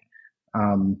competently.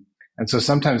 And so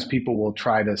sometimes people will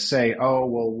try to say, oh,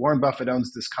 well, Warren Buffett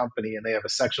owns this company and they have a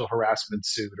sexual harassment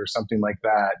suit or something like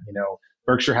that.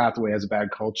 Berkshire Hathaway has a bad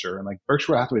culture. And like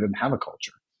Berkshire Hathaway doesn't have a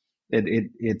culture.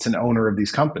 It's an owner of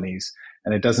these companies,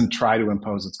 and it doesn't try to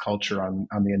impose its culture on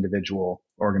the individual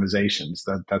organizations.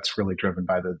 That's really driven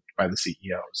by the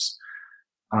CEOs.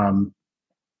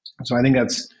 So I think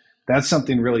that's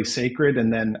something really sacred.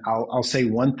 And then I'll say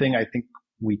one thing I think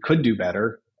we could do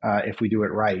better if we do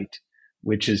it right,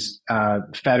 which is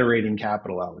federating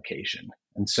capital allocation.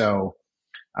 And so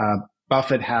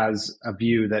Buffett has a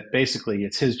view that basically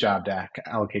it's his job to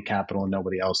allocate capital and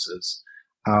nobody else's.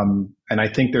 And I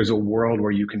think there's a world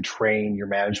where you can train your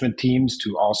management teams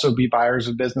to also be buyers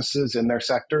of businesses in their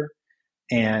sector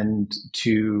and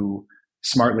to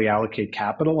smartly allocate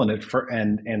capital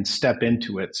and step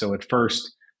into it. So at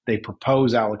first they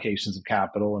propose allocations of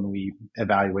capital and we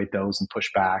evaluate those and push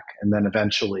back. And then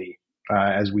eventually,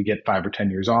 as we get 5 or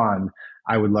 10 years on,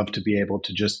 I would love to be able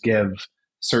to just give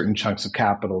certain chunks of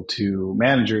capital to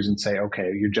managers and say,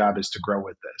 okay, your job is to grow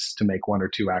with this, to make 1 or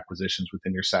 2 acquisitions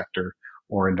within your sector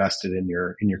or invest it in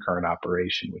your current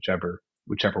operation,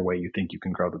 whichever way you think you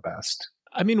can grow the best.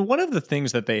 I mean, one of the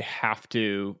things that they have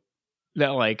to, that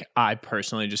like I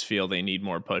personally just feel they need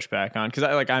more pushback on, because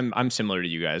I'm similar to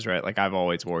you guys, right? Like I've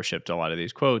always worshipped a lot of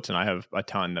these quotes, and I have a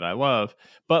ton that I love,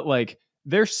 but like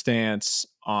their stance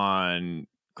on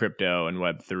crypto and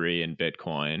Web3 and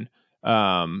Bitcoin,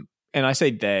 and I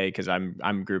say they because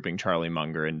I'm grouping Charlie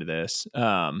Munger into this.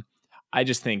 I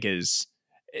just think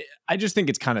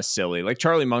it's kind of silly. Like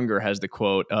Charlie Munger has the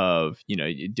quote of,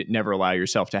 you never allow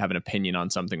yourself to have an opinion on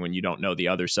something when you don't know the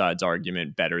other side's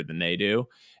argument better than they do.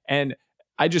 And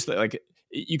I just like,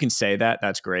 you can say that,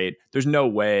 that's great. There's no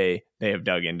way they have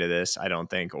dug into this, I don't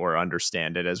think, or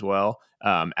understand it as well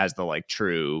as the like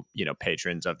true,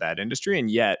 patrons of that industry. And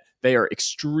yet they are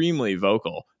extremely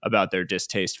vocal about their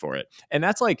distaste for it. And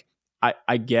that's like,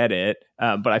 I get it,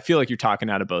 but I feel like you're talking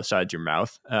out of both sides of your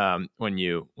mouth when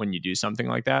you do something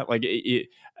like that. Like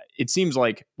it seems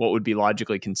like what would be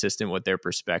logically consistent with their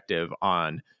perspective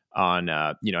on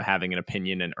having an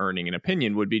opinion and earning an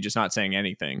opinion would be just not saying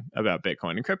anything about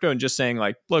Bitcoin and crypto and just saying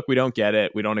like, look, we don't get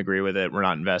it, we don't agree with it, we're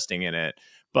not investing in it.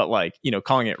 But like,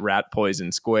 calling it rat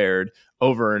poison squared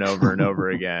over and over and over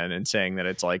again and saying that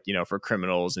it's like, for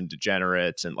criminals and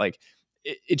degenerates and like.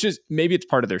 It just, maybe it's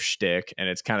part of their shtick and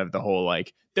it's kind of the whole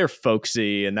like they're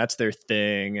folksy and that's their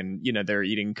thing and they're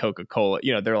eating Coca-Cola,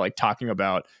 they're like talking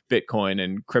about Bitcoin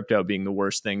and crypto being the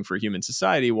worst thing for human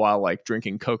society while like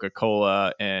drinking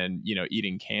Coca-Cola and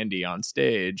eating candy on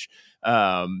stage.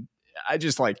 I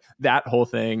just like that whole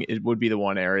thing. It would be the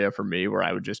one area for me where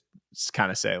I would just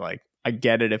kind of say like I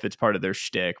get it if it's part of their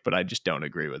shtick, but I just don't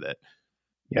agree with it.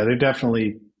 Yeah, they're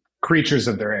definitely creatures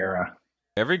of their era.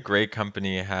 Every great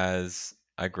company has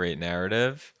a great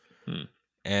narrative,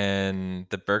 and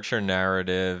the Berkshire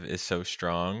narrative is so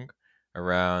strong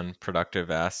around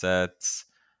productive assets,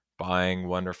 buying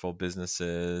wonderful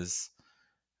businesses,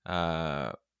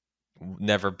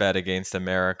 never bet against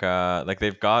America. Like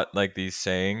they've got like these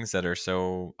sayings that are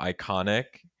so iconic.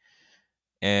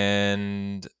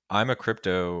 And I'm a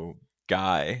crypto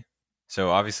guy.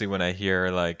 So obviously when I hear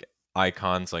like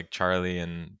icons like Charlie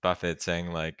and Buffett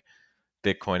saying like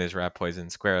Bitcoin is rat poison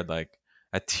squared, like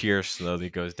a tear slowly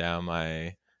goes down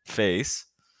my face.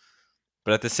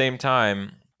 But at the same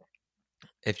time,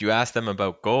 if you ask them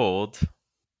about gold,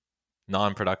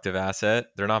 non-productive asset,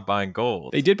 they're not buying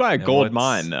gold. They did buy a And gold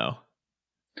mine though.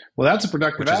 Well, that's a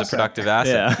productive which asset. is a productive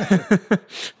asset.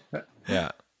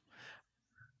 Yeah.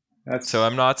 Yeah. So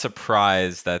I'm not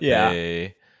surprised that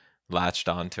they latched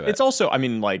onto it. It's also, I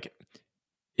mean, like,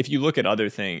 if you look at other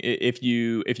things, if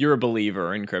you're a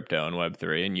believer in crypto and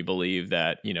Web3 and you believe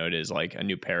that, you know, it is like a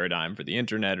new paradigm for the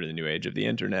internet or the new age of the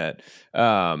internet,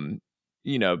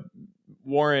 you know,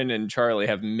 Warren and Charlie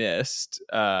have missed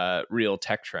real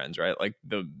tech trends, right? Like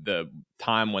the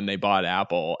time when they bought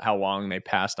Apple, how long they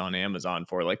passed on Amazon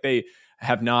for. Like they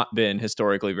have not been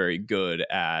historically very good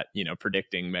at, you know,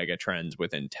 predicting mega trends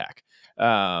within tech.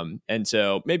 And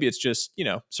so maybe it's just, you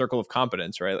know, circle of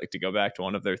competence, right? Like to go back to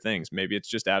one of their things, maybe it's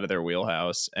just out of their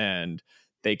wheelhouse and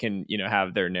they can, you know,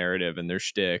 have their narrative and their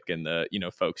shtick and the, you know,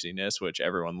 folksiness, which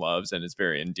everyone loves and is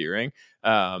very endearing.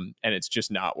 And it's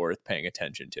just not worth paying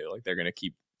attention to. Like they're going to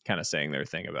keep kind of saying their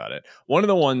thing about it. One of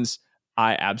the ones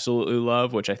I absolutely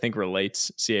love, which I think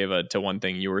relates, Sieva, to one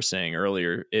thing you were saying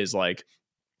earlier, is like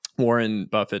Warren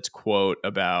Buffett's quote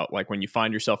about like when you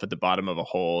find yourself at the bottom of a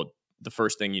hole, the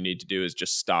first thing you need to do is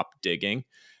just stop digging.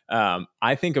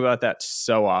 I think about that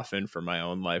so often for my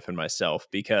own life and myself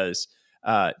because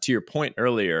to your point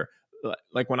earlier,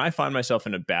 like when I find myself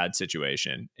in a bad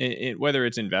situation, whether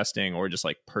it's investing or just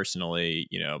like personally,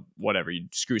 you know, whatever, you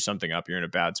screw something up, you're in a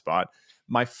bad spot.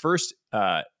 My first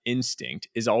instinct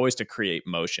is always to create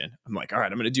motion. I'm like, all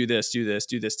right, I'm going to do this,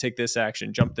 take this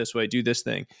action, jump this way, do this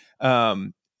thing.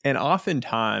 And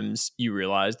oftentimes you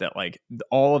realize that like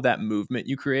all of that movement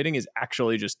you creating is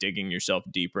actually just digging yourself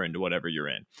deeper into whatever you're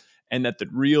in. And that the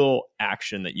real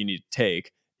action that you need to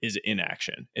take is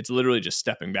inaction. It's literally just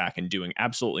stepping back and doing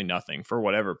absolutely nothing for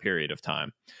whatever period of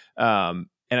time.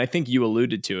 And I think you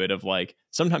alluded to it of like,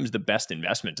 sometimes the best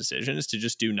investment decision is to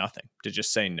just do nothing, to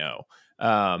just say no.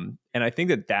 And I think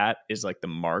that that is like the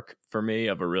mark for me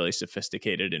of a really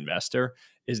sophisticated investor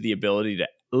is the ability to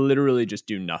literally just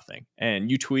do nothing. And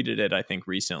you tweeted it, I think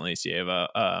recently, Sieva,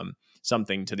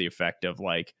 something to the effect of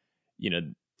like, you know,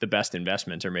 the best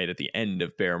investments are made at the end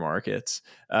of bear markets,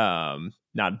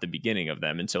 not at the beginning of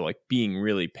them. And so like being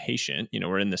really patient, you know,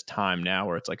 we're in this time now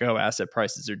where it's like, oh, asset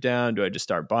prices are down. Do I just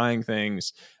start buying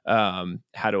things?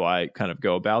 How do I kind of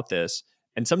go about this?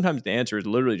 And sometimes the answer is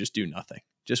literally just do nothing.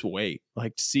 Just wait,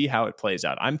 like see how it plays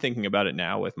out. I'm thinking about it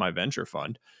now with my venture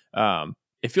fund.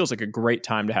 It feels like a great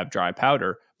time to have dry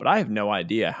powder, but I have no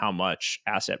idea how much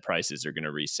asset prices are going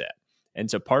to reset. And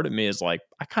so part of me is like,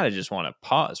 I kind of just want to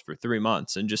pause for 3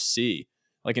 months and just see,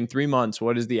 like in 3 months,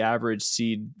 what is the average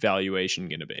seed valuation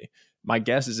going to be? My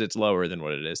guess is it's lower than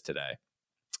what it is today.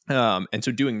 And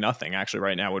so doing nothing actually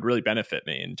right now would really benefit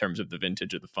me in terms of the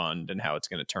vintage of the fund and how it's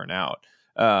going to turn out.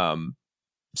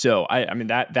 So I mean,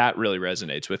 that really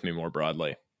resonates with me more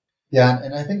broadly. Yeah.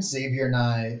 And I think Xavier and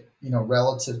I, you know,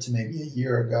 relative to maybe a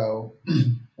year ago,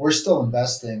 we're still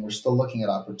investing, we're still looking at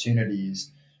opportunities,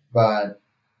 but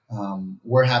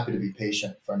we're happy to be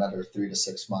patient for another 3 to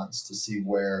 6 months to see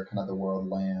where kind of the world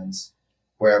lands,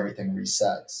 where everything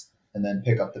resets, and then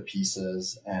pick up the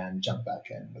pieces and jump back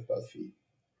in with both feet.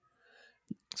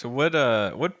 So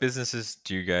what businesses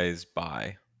do you guys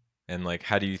buy? And like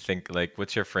how do you think, like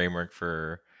what's your framework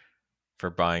for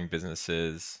buying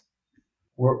businesses?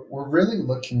 We're really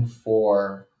looking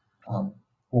for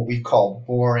what we call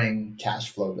boring cash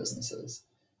flow businesses.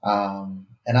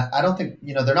 And I don't think,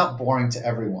 you know, they're not boring to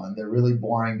everyone. They're really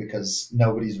boring because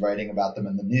nobody's writing about them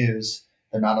in the news.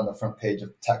 They're not on the front page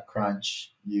of TechCrunch.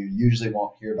 You usually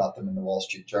won't hear about them in the Wall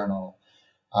Street Journal.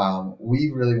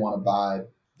 We really want to buy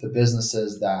the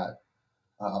businesses that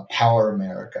power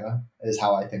America is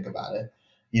how I think about it.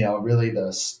 You know, really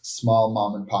the small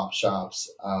mom and pop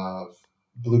shops of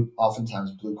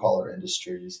oftentimes blue collar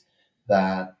industries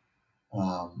that,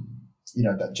 you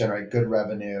know, that generate good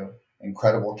revenue,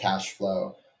 incredible cash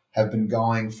flow, have been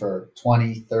going for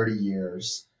 20, 30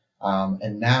 years.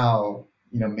 And now,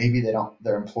 you know, maybe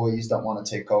their employees don't want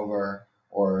to take over,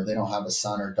 or they don't have a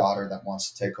son or daughter that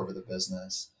wants to take over the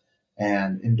business.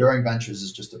 And Enduring Ventures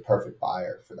is just a perfect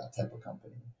buyer for that type of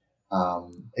company.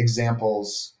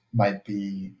 Examples might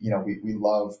be, you know, we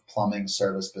love plumbing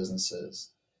service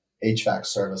businesses, HVAC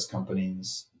service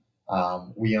companies,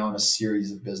 We own a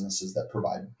series of businesses that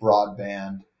provide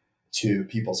broadband to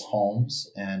people's homes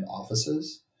and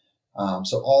offices.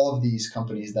 So all of these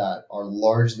companies that are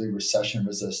largely recession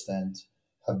resistant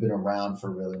have been around for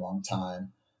a really long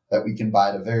time, that we can buy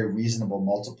at a very reasonable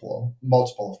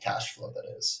multiple of cash flow, that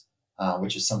is,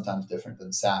 which is sometimes different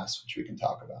than SaaS, which we can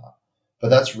talk about. But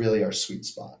that's really our sweet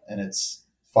spot. And it's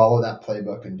follow that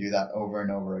playbook and do that over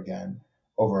and over again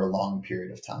over a long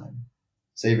period of time.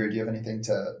 Xavier, do you have anything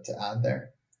to add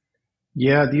there?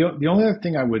 Yeah, the only other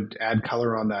thing I would add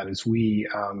color on that is we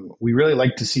really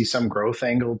like to see some growth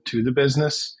angle to the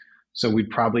business. So we'd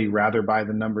probably rather buy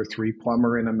the number 3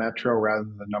 plumber in a metro rather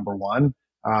than the number 1,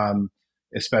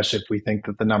 especially if we think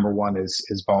that the number 1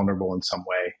 is vulnerable in some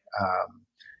way.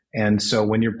 And so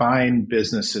when you're buying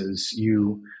businesses,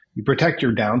 you protect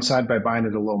your downside by buying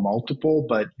at a low multiple,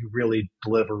 but you really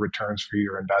deliver returns for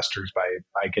your investors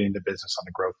by getting the business on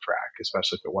the growth track,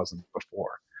 especially if it wasn't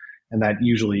before. And that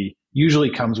usually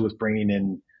comes with bringing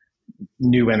in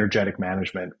new energetic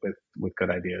management with good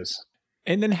ideas.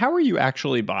 And then how are you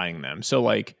actually buying them? So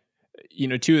like,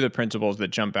 two of the principles that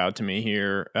jump out to me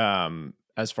here,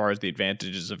 as far as the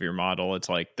advantages of your model, it's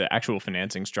like the actual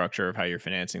financing structure of how you're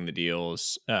financing the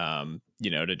deals,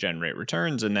 to generate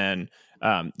returns. And then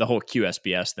the whole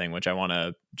QSBS thing, which I want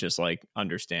to just like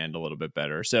understand a little bit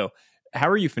better. So how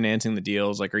are you financing the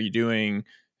deals? Like, are you doing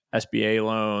SBA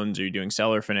loans? Are you doing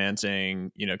seller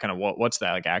financing? Kind of what's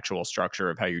that like actual structure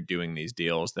of how you're doing these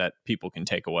deals that people can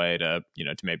take away to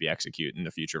maybe execute in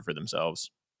the future for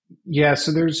themselves? Yeah,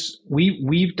 so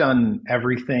we've done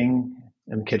everything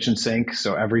in the kitchen sink.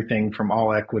 So everything from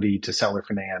all equity to seller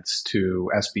finance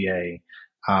to SBA,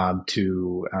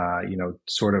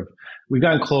 sort of, we've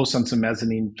gotten close on some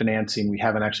mezzanine financing. We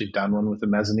haven't actually done one with a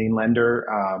mezzanine lender,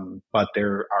 but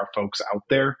there are folks out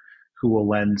there who will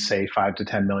lend, say, $5 to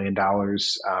 $10 million.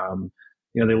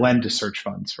 They lend to search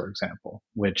funds, for example,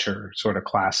 which are sort of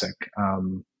classic,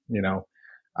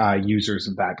 users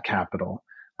of that capital.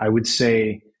 I would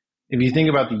say, if you think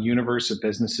about the universe of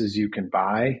businesses you can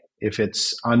buy, if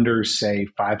it's under, say,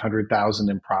 500,000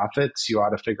 in profits, you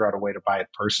ought to figure out a way to buy it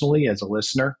personally as a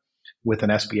listener with an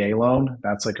SBA loan.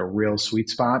 That's like a real sweet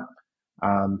spot,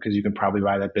 because you can probably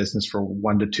buy that business for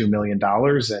 $1 to $2 million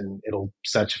and it'll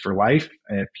set you for life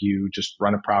if you just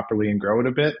run it properly and grow it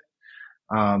a bit.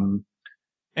 And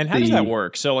how does that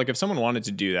work? So like if someone wanted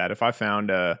to do that, if I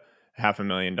found a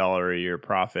 $500,000 a year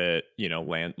profit,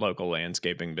 local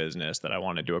landscaping business that I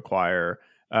wanted to acquire,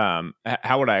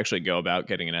 how would I actually go about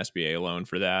getting an SBA loan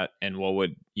for that? And what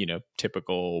would,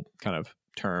 typical kind of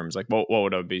terms, like what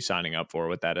would I be signing up for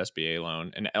with that SBA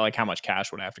loan? And like how much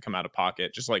cash would I have to come out of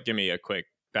pocket? Just like give me a quick,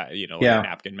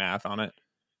 napkin math on it.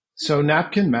 So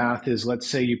napkin math is, let's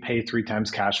say you pay 3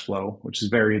 times cash flow, which is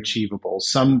very achievable.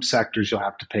 Some sectors you'll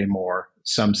have to pay more.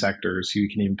 Some sectors you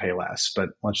can even pay less, but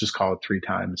let's just call it 3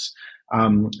 times.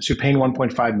 So you're paying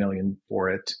 $1.5 million for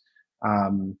it.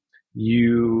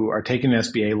 You are taking an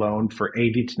SBA loan for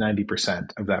 80 to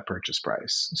 90% of that purchase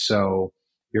price. So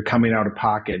you're coming out of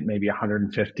pocket maybe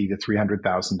 $150,000 to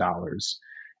 $300,000.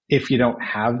 If you don't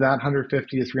have that $150,000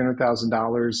 to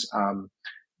 $300,000,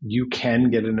 you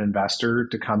can get an investor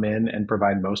to come in and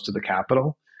provide most of the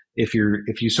capital. If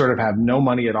you sort of have no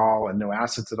money at all and no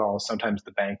assets at all, sometimes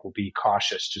the bank will be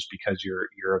cautious just because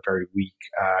you're a very weak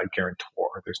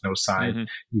guarantor. There's no sign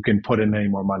you can put in any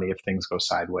more money if things go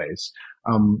sideways.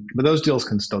 But those deals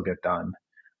can still get done.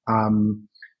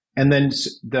 And then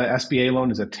the SBA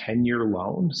loan is a 10-year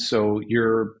loan, so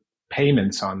your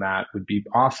payments on that would be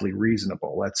awfully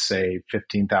reasonable. Let's say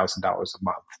 $15,000 a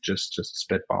month, just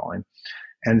spitballing.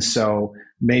 And so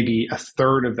maybe a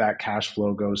third of that cash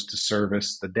flow goes to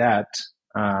service the debt,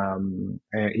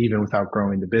 even without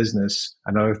growing the business.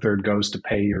 Another third goes to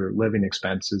pay your living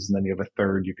expenses, and then you have a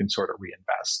third you can sort of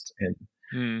reinvest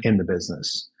in the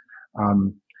business.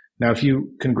 Now, if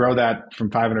you can grow that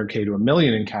from $500K to $1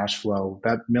 million in cash flow,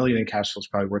 that $1 million in cash flow is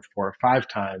probably worth 4 or 5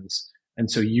 times. And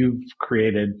so you've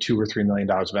created $2 or $3 million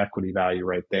of equity value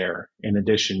right there, in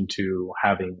addition to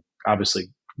having obviously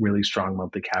really strong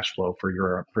monthly cash flow for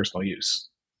your personal use.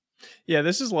 Yeah,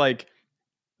 this is like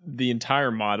the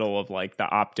entire model of like the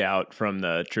opt out from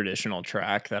the traditional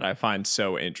track that I find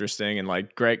so interesting. And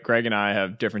like Greg and I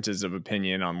have differences of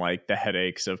opinion on like the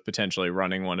headaches of potentially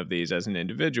running one of these as an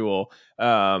individual,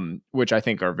 which I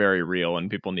think are very real and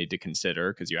people need to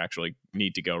consider, because you actually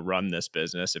need to go run this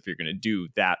business if you're going to do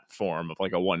that form of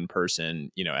like a one person,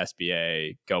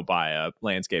 SBA, go buy a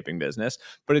landscaping business.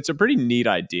 But it's a pretty neat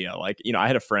idea. Like, I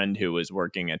had a friend who was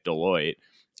working at Deloitte,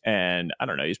 And I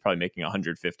don't know, he's probably making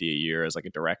 150 a year as like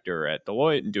a director at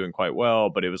Deloitte and doing quite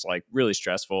well, but it was like really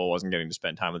stressful, wasn't getting to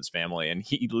spend time with his family. And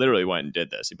he literally went and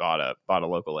did this. He bought a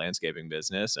local landscaping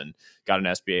business and got an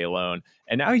SBA loan.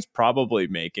 And now he's probably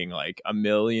making like $1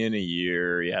 million a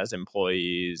year. He has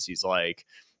employees. He's like,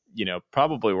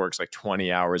 probably works like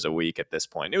 20 hours a week at this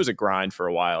point. It was a grind for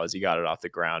a while as he got it off the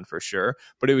ground for sure.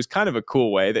 But it was kind of a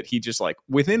cool way that he just like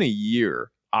within a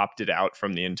year opted out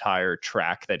from the entire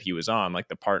track that he was on, like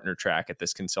the partner track at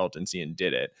this consultancy, and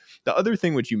did it. The other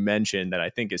thing which you mentioned that I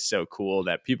think is so cool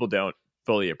that people don't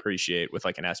fully appreciate with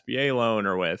like an SBA loan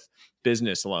or with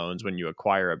business loans when you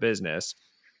acquire a business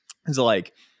is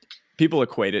like people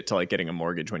equate it to like getting a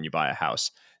mortgage when you buy a house.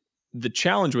 The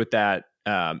challenge with that,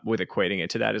 with equating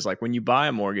it to that, is like when you buy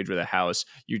a mortgage with a house,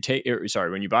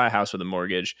 when you buy a house with a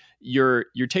mortgage, you're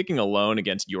taking a loan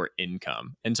against your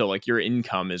income, and so like your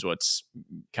income is what's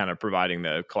kind of providing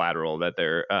the collateral that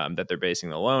they're basing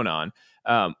the loan on.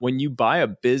 When you buy a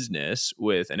business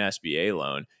with an SBA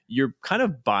loan, you're kind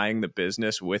of buying the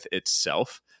business with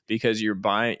itself, because you're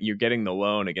getting the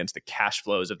loan against the cash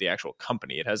flows of the actual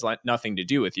company. It has like nothing to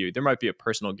do with you. There might be a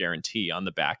personal guarantee on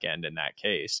the back end in that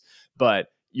case, but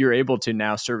you're able to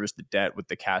now service the debt with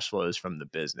the cash flows from the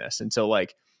business. And so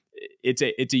like it's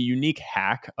a unique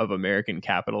hack of American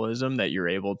capitalism that you're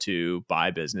able to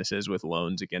buy businesses with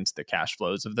loans against the cash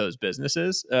flows of those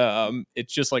businesses.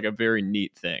 It's just like a very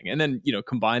neat thing. And then,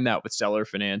 combine that with seller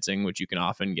financing, which you can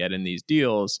often get in these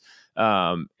deals.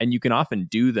 And you can often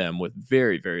do them with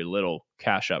very, very little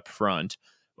cash up front,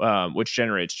 which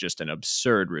generates just an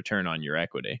absurd return on your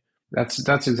equity. That's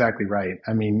exactly right.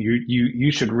 I mean,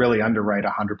 you should really underwrite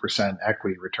 100%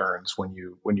 equity returns when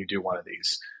you do one of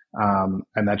these,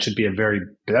 and that should be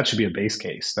a base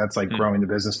case. That's like growing the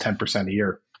business 10% a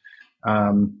year.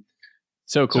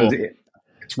 So cool. So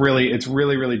it's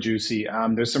really juicy.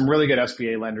 There's some really good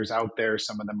SBA lenders out there.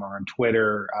 Some of them are on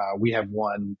Twitter. We have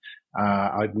one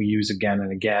we use again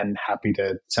and again. Happy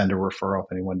to send a referral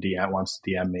if anyone wants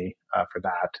to DM me for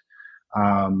that.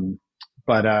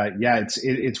 But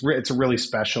it's a really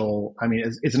special. I mean,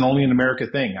 it's an only in America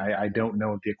thing. I don't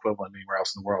know the equivalent anywhere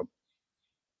else in the world.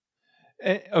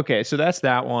 Okay, so that's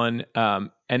that one. And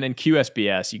then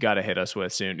QSBS, you got to hit us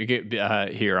with soon to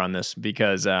get here on this,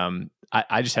 because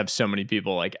I just have so many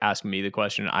people like ask me the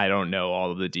question. I don't know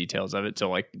all of the details of it, so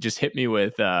like just hit me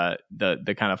with the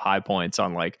kind of high points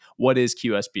on like what is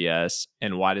QSBS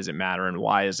and why does it matter and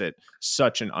why is it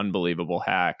such an unbelievable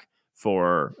hack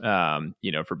for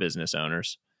for business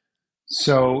owners.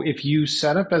 So if you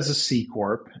set up as a C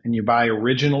Corp and you buy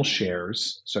original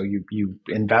shares, so you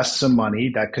invest some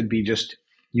money, that could be just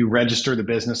you register the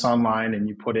business online and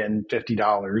you put in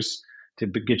 $50 to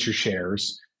get your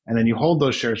shares, and then you hold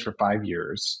those shares for 5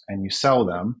 years and you sell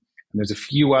them. And there's a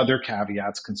few other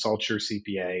caveats, consult your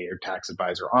CPA or tax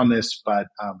advisor on this, but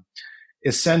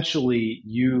essentially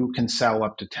you can sell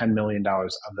up to $10 million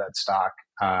of that stock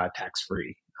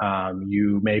tax-free.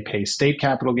 You may pay state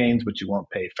capital gains, but you won't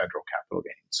pay federal capital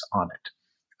gains on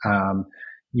it.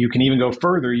 You can even go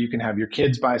further. You can have your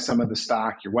kids buy some of the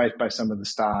stock, your wife buy some of the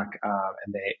stock,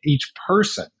 and each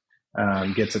person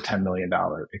gets a $10 million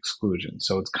exclusion.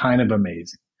 So it's kind of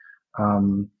amazing.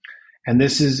 And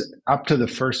this is up to the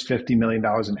first $50 million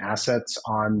in assets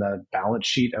on the balance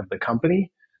sheet of the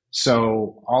company.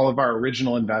 So all of our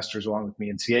original investors, along with me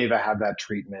and Cieva, have that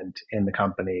treatment in the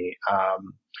company.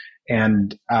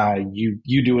 And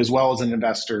you do as well as an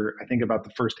investor. I think about the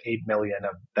first 8 million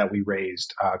that we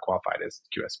raised qualified as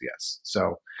QSBS.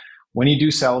 So when you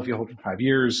do sell, if you hold for 5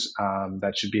 years,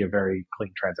 that should be a very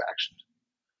clean transaction.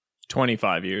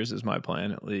 25 years is my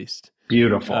plan, at least.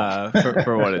 Beautiful.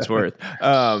 For what it's worth.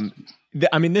 I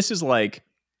mean, this is like,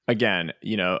 again,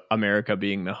 America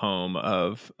being the home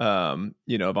of, of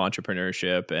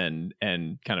entrepreneurship and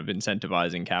kind of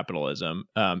incentivizing capitalism.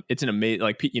 It's an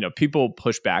amazing, people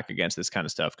push back against this kind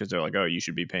of stuff because they're like, oh, you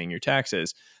should be paying your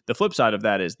taxes. The flip side of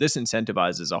that is this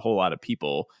incentivizes a whole lot of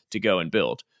people to go and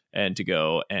build and to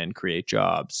go and create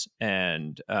jobs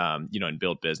and, and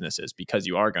build businesses, because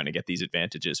you are going to get these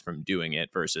advantages from doing it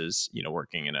versus,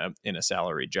 working in a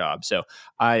salaried job. So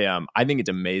I think it's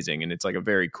amazing. And it's like a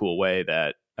very cool way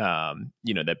that,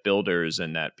 that builders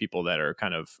and that people that are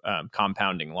kind of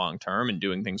compounding long term and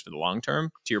doing things for the long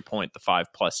term, to your point, the 5+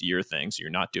 year thing. So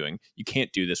you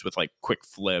can't do this with like quick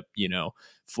flip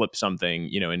something,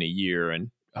 in a year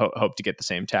and hope to get the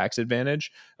same tax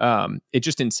advantage. It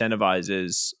just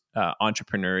incentivizes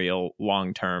entrepreneurial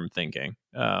long term thinking,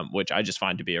 which I just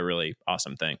find to be a really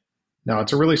awesome thing. No,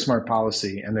 it's a really smart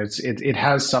policy, and it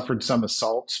has suffered some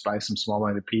assaults by some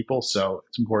small-minded people. So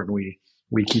it's important we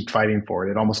we keep fighting for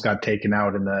it. It almost got taken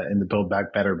out in the Build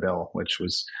Back Better bill, which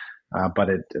was, but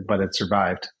it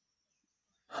survived.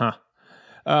 Huh.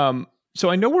 So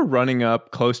I know we're running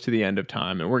up close to the end of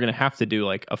time, and we're going to have to do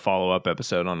like a follow-up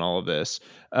episode on all of this,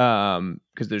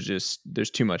 because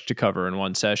there's too much to cover in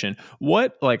one session.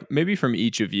 What, like, maybe from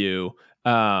each of you,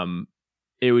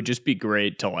 it would just be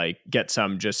great to like get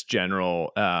some just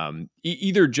general,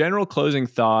 either general closing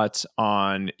thoughts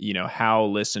on, you know, how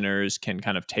listeners can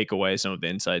kind of take away some of the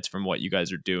insights from what you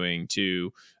guys are doing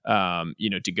to, you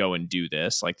know, to go and do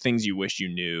this, like things you wish you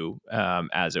knew,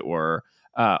 as it were,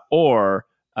 or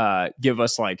give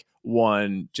us like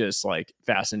one just like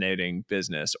fascinating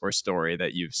business or story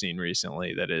that you've seen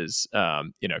recently that is,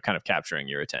 you know, kind of capturing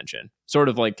your attention. Sort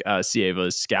of like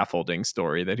Sieva's scaffolding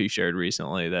story that he shared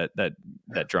recently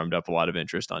that drummed up a lot of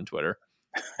interest on Twitter.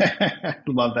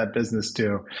 Love that business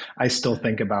too. I still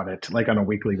think about it like on a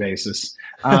weekly basis.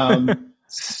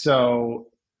 So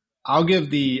I'll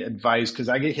give the advice because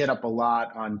I get hit up a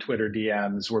lot on Twitter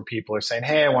DMs where people are saying,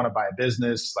 "Hey, I want to buy a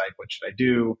business. Like, what should I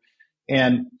do?"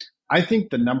 And I think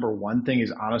the number one thing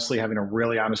is honestly having a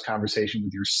really honest conversation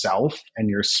with yourself and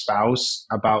your spouse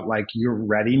about like your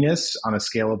readiness on a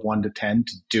scale of 1 to 10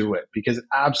 to do it, because it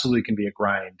absolutely can be a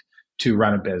grind to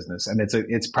run a business. And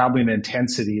it's probably an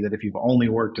intensity that if you've only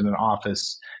worked in an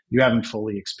office, you haven't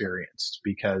fully experienced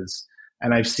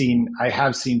and I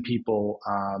have seen people,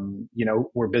 you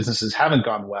know, where businesses haven't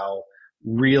gone well,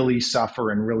 really suffer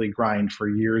and really grind for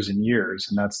years and years.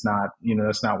 And that's not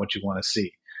what you want to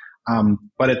see.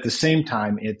 But at the same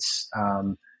time, it's,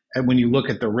 and when you look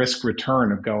at the risk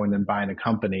return of going and buying a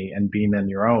company and being on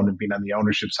your own and being on the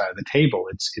ownership side of the table,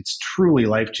 it's truly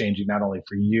life changing, not only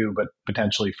for you, but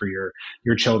potentially for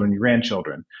your children, your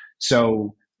grandchildren.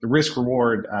 So the risk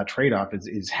reward trade-off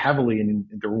is heavily in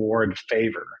the reward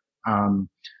favor.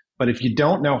 But if you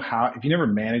don't know if you never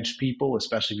managed people,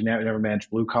 especially if you never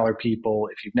managed blue collar people,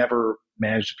 if you've never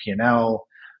managed a P&L,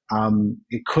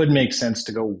 it could make sense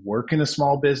to go work in a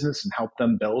small business and help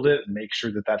them build it and make sure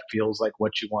that feels like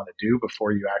what you want to do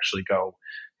before you actually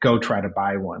go try to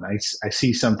buy one. I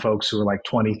see some folks who are like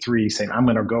 23 saying, "I'm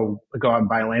going to go out and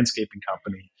buy a landscaping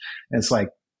company." And it's like,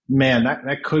 man,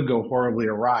 that could go horribly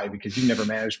awry because you never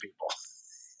managed people.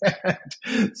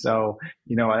 So,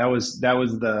 you know, that was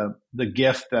the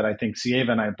gift that I think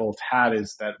Sieva and I both had,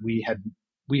 is that we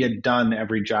had done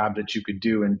every job that you could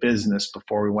do in business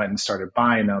before we went and started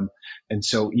buying them. And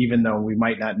so even though we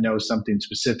might not know something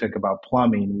specific about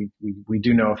plumbing, we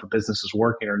do know if a business is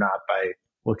working or not by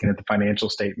looking at the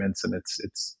financial statements and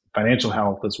its financial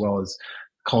health, as well as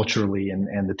culturally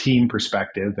and the team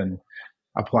perspective, and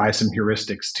apply some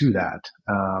heuristics to that.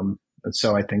 And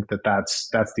so I think that's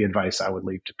the advice I would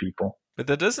leave to people. But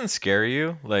that doesn't scare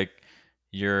you? Like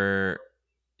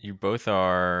you both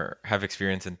have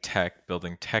experience in tech,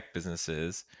 building tech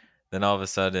businesses. Then all of a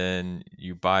sudden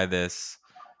you buy this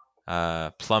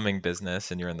plumbing business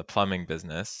and you're in the plumbing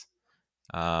business,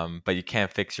 but you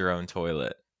can't fix your own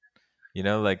toilet. You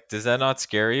know, like, does that not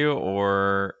scare you?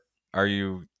 Or are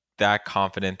you that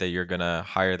confident that you're going to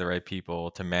hire the right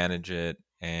people to manage it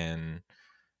and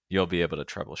you'll be able to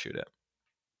troubleshoot it?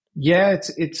 Yeah,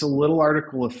 it's a little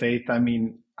article of faith. I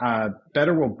mean,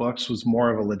 Better World Books was more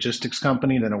of a logistics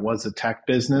company than it was a tech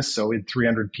business. So we had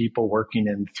 300 people working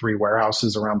in 3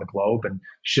 warehouses around the globe and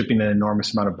shipping an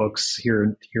enormous amount of books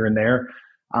here and there.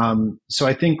 So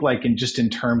I think like in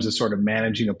terms of sort of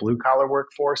managing a blue collar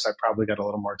workforce, I probably got a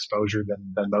little more exposure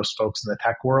than most folks in the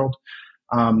tech world.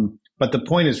 But the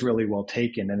point is really well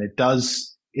taken, and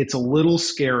it's a little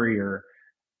scarier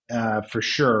for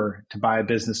sure to buy a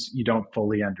business you don't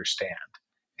fully understand.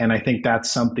 And I think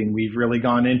that's something we've really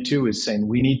gone into, is saying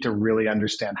we need to really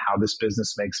understand how this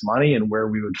business makes money and where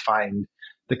we would find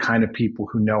the kind of people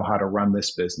who know how to run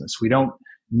this business. We don't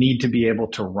need to be able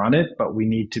to run it, but we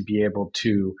need to be able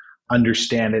to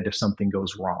understand it if something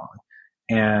goes wrong.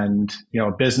 And, you know,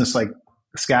 a business like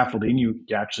scaffolding, you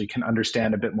actually can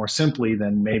understand a bit more simply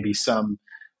than maybe some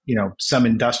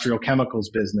industrial chemicals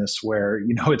business where,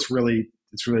 you know, it's really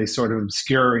sort of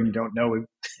obscure and you don't know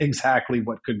exactly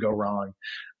what could go wrong.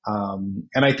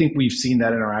 And I think we've seen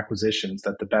that in our acquisitions,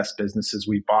 that the best businesses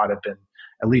we bought have been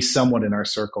at least somewhat in our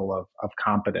circle of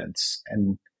competence.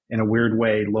 And in a weird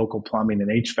way, local plumbing and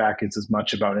HVAC is as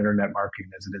much about internet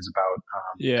marketing as it is about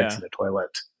fixing a toilet.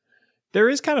 There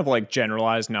is kind of like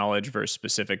generalized knowledge versus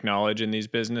specific knowledge in these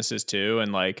businesses too.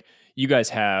 And like you guys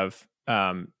have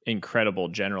incredible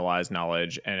generalized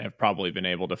knowledge and have probably been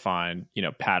able to find, you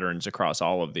know, patterns across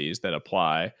all of these that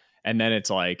apply. And then it's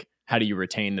like, how do you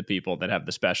retain the people that have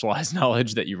the specialized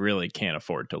knowledge that you really can't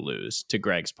afford to lose? To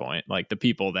Greg's point, like the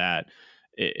people that,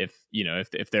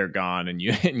 if they're gone and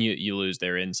you and you lose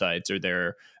their insights or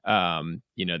their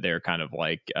their kind of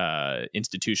like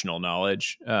institutional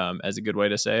knowledge, as a good way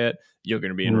to say it, you're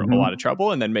going to be in a lot of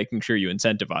trouble. And then making sure you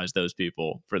incentivize those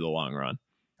people for the long run.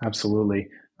 Absolutely.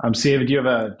 Siva, do you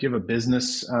have a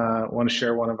business? Want to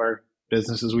share one of our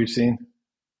businesses we've seen?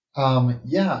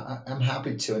 Yeah, I'm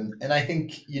happy to. And I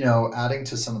think, adding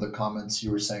to some of the comments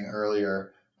you were saying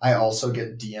earlier, I also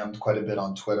get DM'd quite a bit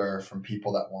on Twitter from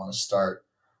people that want to start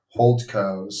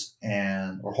holdcos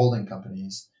or holding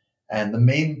companies. And the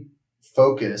main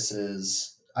focus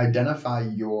is identify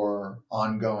your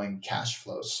ongoing cash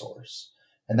flow source.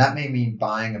 And that may mean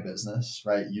buying a business,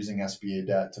 right? Using SBA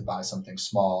debt to buy something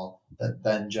small that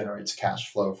then generates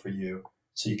cash flow for you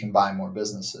so you can buy more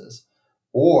businesses.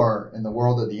 Or in the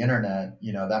world of the internet,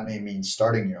 that may mean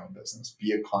starting your own business,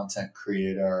 be a content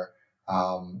creator,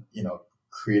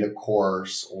 create a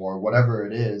course or whatever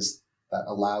it is that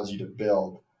allows you to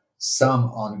build some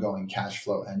ongoing cash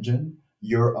flow engine,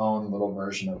 your own little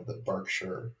version of the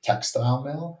Berkshire textile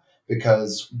mill.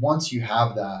 Because once you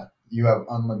have that, you have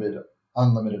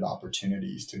unlimited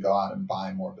opportunities to go out and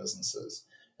buy more businesses.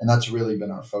 And that's really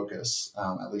been our focus,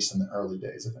 at least in the early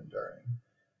days of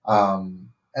Enduring.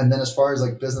 And then as far as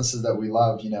like businesses that we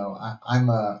love, I'm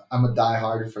a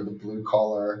diehard for the blue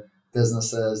collar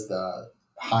businesses, the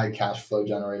high cash flow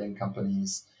generating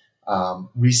companies.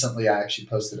 Recently, I actually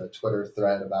posted a Twitter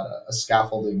thread about a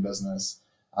scaffolding business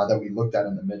that we looked at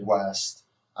in the Midwest.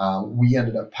 We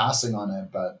ended up passing on it,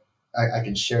 but I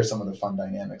can share some of the fun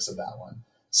dynamics of that one.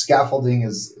 Scaffolding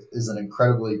is an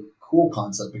incredibly cool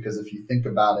concept because if you think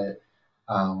about it,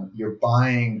 you're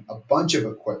buying a bunch of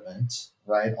equipment,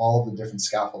 right? All of the different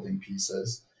scaffolding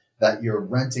pieces that you're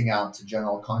renting out to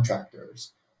general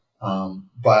contractors.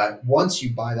 But once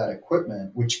you buy that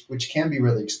equipment, which can be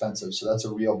really expensive, so that's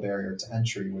a real barrier to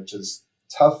entry, which is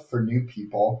tough for new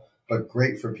people, but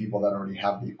great for people that already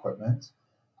have the equipment.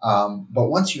 But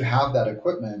once you have that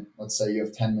equipment, let's say you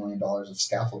have $10 million of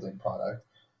scaffolding product,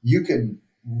 you can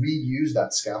reuse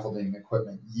that scaffolding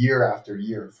equipment year after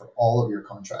year for all of your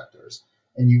contractors.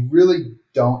 And you really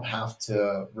don't have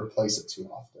to replace it too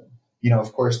often.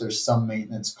 Of course, there's some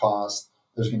maintenance cost.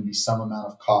 There's going to be some amount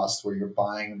of cost where you're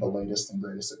buying the latest and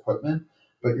greatest equipment,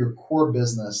 but your core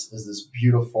business is this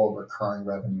beautiful recurring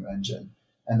revenue engine.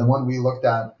 And the one we looked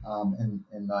at in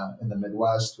the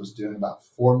Midwest was doing about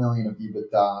 4 million of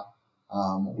EBITDA.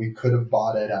 We could have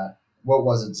bought it at, what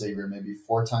was it, Xavier? Maybe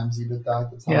 4 times EBITDA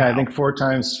at the time. Yeah, I think four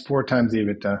times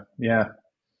EBITDA. Yeah.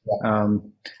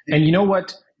 And you know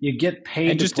what? You get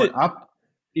paid to put up.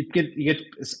 You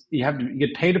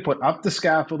get paid to put up the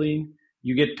scaffolding.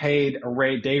 You get paid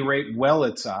a day rate while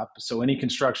it's up. So any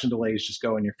construction delays just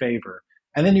go in your favor.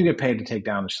 And then you get paid to take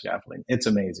down the scaffolding. It's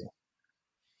amazing.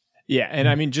 Yeah. And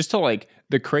I mean, just to like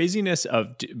the craziness of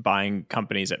buying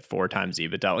companies at 4 times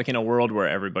EBITDA, like in a world where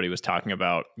everybody was talking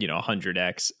about,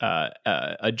 100x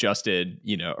adjusted,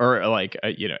 or like,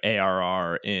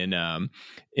 ARR in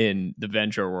the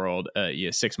venture world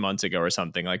 6 months ago or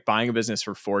something, like buying a business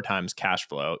for 4 times cash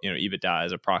flow, EBITDA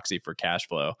as a proxy for cash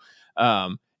flow,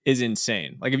 is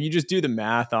insane. Like if you just do the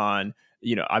math on,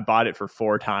 I bought it for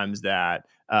 4 times that,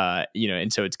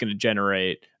 and so it's going to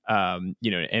generate, and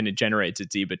it generates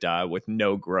its EBITDA with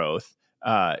no growth.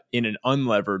 In an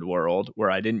unlevered world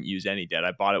where I didn't use any debt,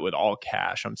 I bought it with all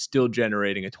cash. I'm still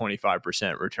generating a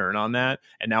 25% return on that.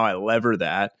 And now I lever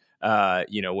that,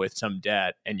 with some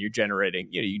debt, and you're generating,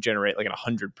 you generate like a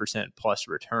 100% plus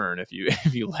return if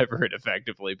you lever it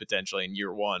effectively, potentially in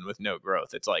year one with no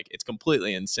growth. It's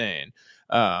completely insane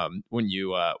when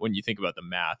you think about the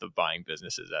math of buying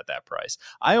businesses at that price.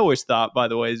 I always thought, by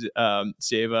the way,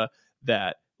 Siva,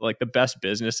 that like the best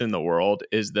business in the world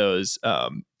is those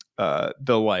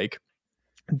the like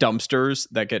dumpsters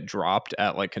that get dropped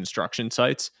at like construction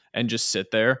sites and just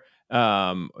sit there.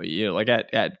 Like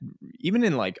at even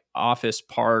in like office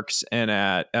parks and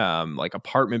at like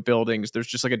apartment buildings, there's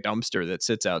just like a dumpster that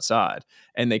sits outside,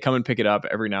 and they come and pick it up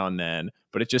every now and then,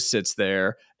 but it just sits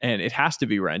there, and it has to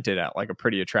be rented at like a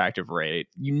pretty attractive rate.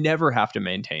 You never have to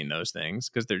maintain those things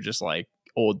because they're just like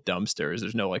old dumpsters.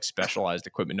 There's no like specialized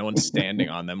equipment. No one's standing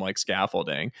on them like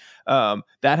scaffolding. That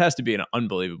has to be an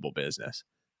unbelievable business.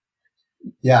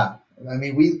 Yeah. I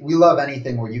mean, we love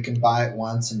anything where you can buy it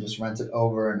once and just rent it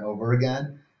over and over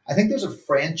again. I think there's a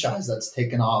franchise that's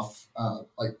taken off,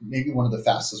 like maybe one of the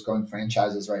fastest growing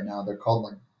franchises right now. They're called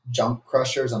like Junk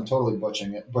Crushers. I'm totally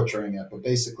butchering it, but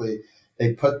basically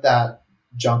they put that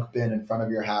junk bin in front of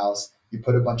your house. You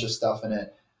put a bunch of stuff in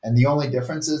it. And the only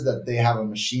difference is that they have a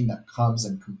machine that comes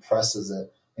and compresses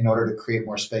it in order to create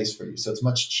more space for you. So it's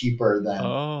much cheaper than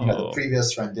the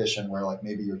previous rendition where like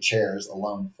maybe your chairs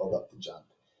alone filled up the junk.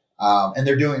 And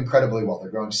they're doing incredibly well.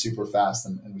 They're growing super fast,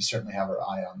 and we certainly have our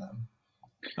eye on them.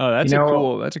 Oh,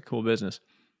 that's a cool business.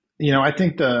 I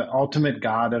think the ultimate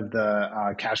god of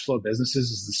the cash flow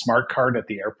businesses is the smart card at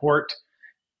the airport.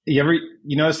 You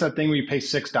notice that thing where you pay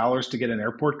 $6 to get an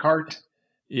airport card?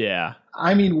 Yeah.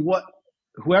 I mean,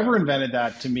 whoever invented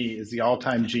that to me is the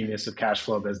all-time genius of cash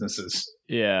flow businesses.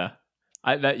 Yeah.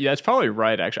 That's probably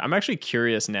right. Actually, I'm actually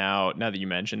curious now that you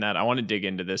mentioned that. I want to dig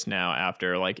into this now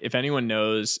after, like, if anyone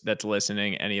knows that's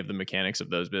listening, any of the mechanics of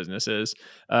those businesses,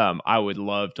 I would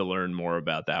love to learn more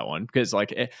about that one. Because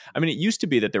it used to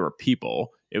be that there were people.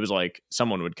 It was like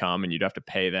someone would come and you'd have to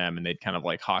pay them and they'd kind of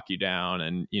like hawk you down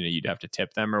and, you'd have to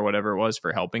tip them or whatever it was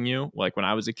for helping you. Like when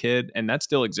I was a kid, and that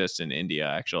still exists in India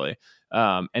actually.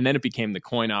 And then it became the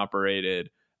coin operated,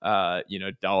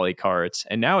 dolly carts,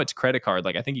 and now it's credit card.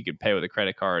 Like I think you could pay with a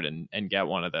credit card and get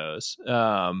one of those.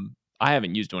 I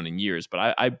haven't used one in years, but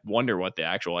I wonder what the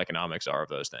actual economics are of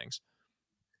those things.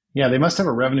 Yeah, they must have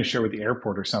a revenue share with the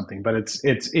airport or something, but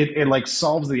it like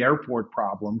solves the airport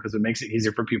problem because it makes it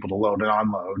easier for people to load and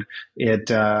unload.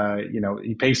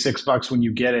 You pay $6 when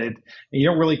you get it, and you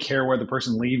don't really care where the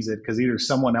person leaves it because either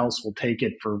someone else will take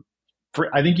it for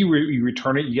I think you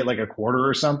return it, you get like a quarter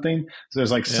or something. So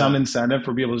there's like some incentive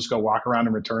for people to just go walk around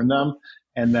and return them.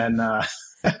 And then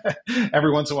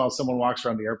every once in a while, someone walks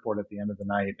around the airport at the end of the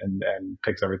night and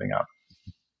picks everything up.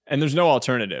 And there's no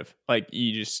alternative. Like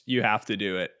you have to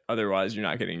do it. Otherwise you're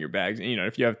not getting your bags.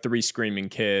 If you have 3 screaming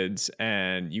kids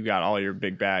and you got all your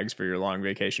big bags for your long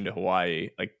vacation to Hawaii,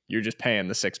 like you're just paying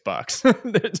the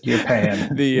 $6. You're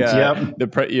paying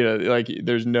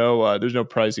there's no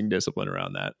pricing discipline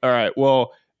around that. All right.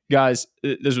 Well, guys,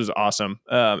 this was awesome.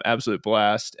 Absolute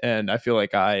blast. And I feel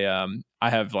like I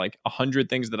have like 100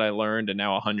 things that I learned and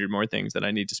now 100 more things that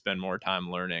I need to spend more time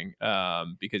learning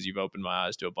because you've opened my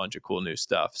eyes to a bunch of cool new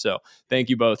stuff. So thank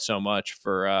you both so much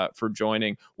for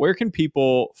joining. Where can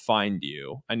people find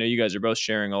you? I know you guys are both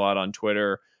sharing a lot on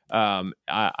Twitter.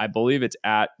 I believe it's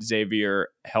at Xavier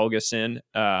Helgeson.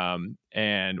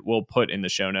 And we'll put in the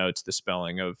show notes the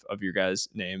spelling of your guys'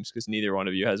 names because neither one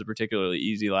of you has a particularly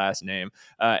easy last name.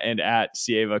 And at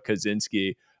Sieva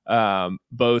Kozinski,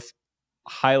 both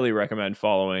highly recommend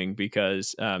following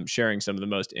because sharing some of the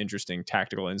most interesting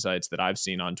tactical insights that I've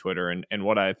seen on Twitter and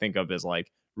what I think of as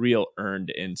like real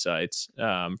earned insights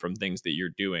from things that you're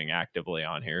doing actively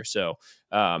on here. So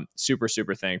super,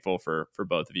 super thankful for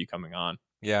both of you coming on.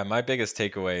 Yeah, my biggest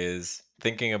takeaway is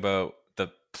thinking about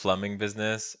the plumbing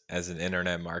business as an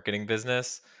internet marketing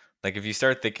business. Like if you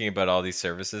start thinking about all these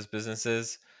services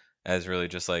businesses as really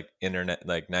just like internet,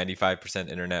 like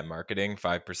 95% internet marketing,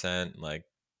 5% like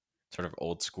sort of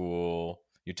old school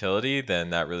utility, then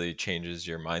that really changes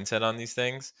your mindset on these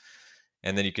things.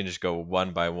 And then you can just go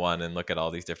one by one and look at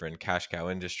all these different cash cow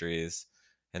industries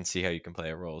and see how you can play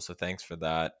a role. So thanks for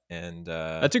that. And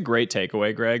that's a great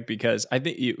takeaway, Greg, because I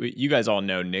think you guys all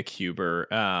know Nick Huber,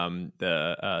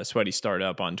 the Sweaty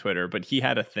Startup on Twitter, but he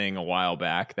had a thing a while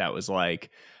back that was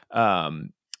like,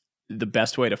 the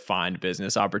best way to find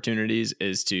business opportunities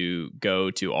is to go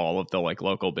to all of the like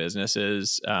local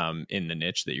businesses in the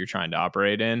niche that you're trying to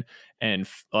operate in and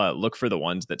look for the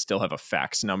ones that still have a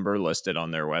fax number listed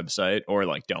on their website or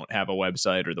like don't have a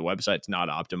website or the website's not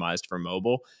optimized for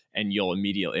mobile. And you'll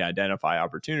immediately identify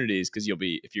opportunities because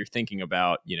if you're thinking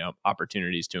about,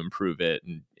 opportunities to improve it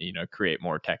and, create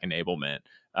more tech enablement.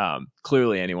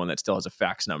 Clearly anyone that still has a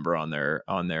fax number on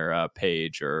their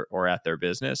page or at their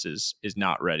business is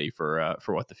not ready for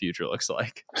what the future looks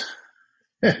like.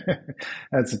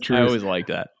 That's the truth. I always like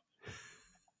that.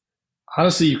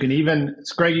 Honestly,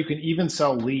 Greg, you can even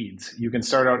sell leads. You can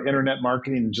start out internet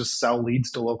marketing and just sell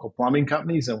leads to local plumbing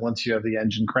companies. And once you have the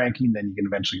engine cranking, then you can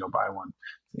eventually go buy one.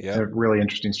 Yeah. It's a really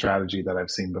interesting strategy that I've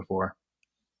seen before.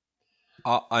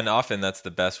 And often that's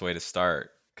the best way to start.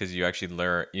 Because you actually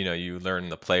learn, you learn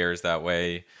the players that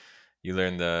way, you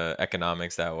learn the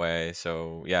economics that way.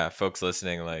 So yeah, folks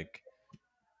listening, like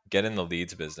get in the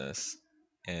leads business.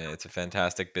 And it's a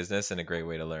fantastic business and a great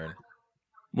way to learn.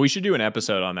 We should do an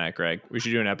episode on that, Greg. We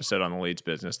should do an episode on the leads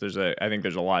business. I think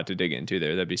there's a lot to dig into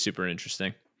there. That'd be super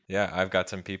interesting. Yeah, I've got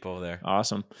some people there.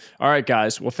 Awesome. All right,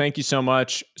 guys. Well, thank you so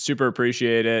much. Super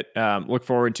appreciate it. Look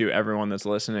forward to everyone that's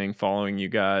listening, following you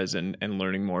guys and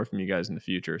learning more from you guys in the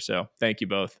future. So thank you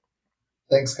both.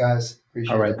 Thanks, guys.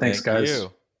 Appreciate it. All right. Thanks, guys.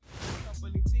 You.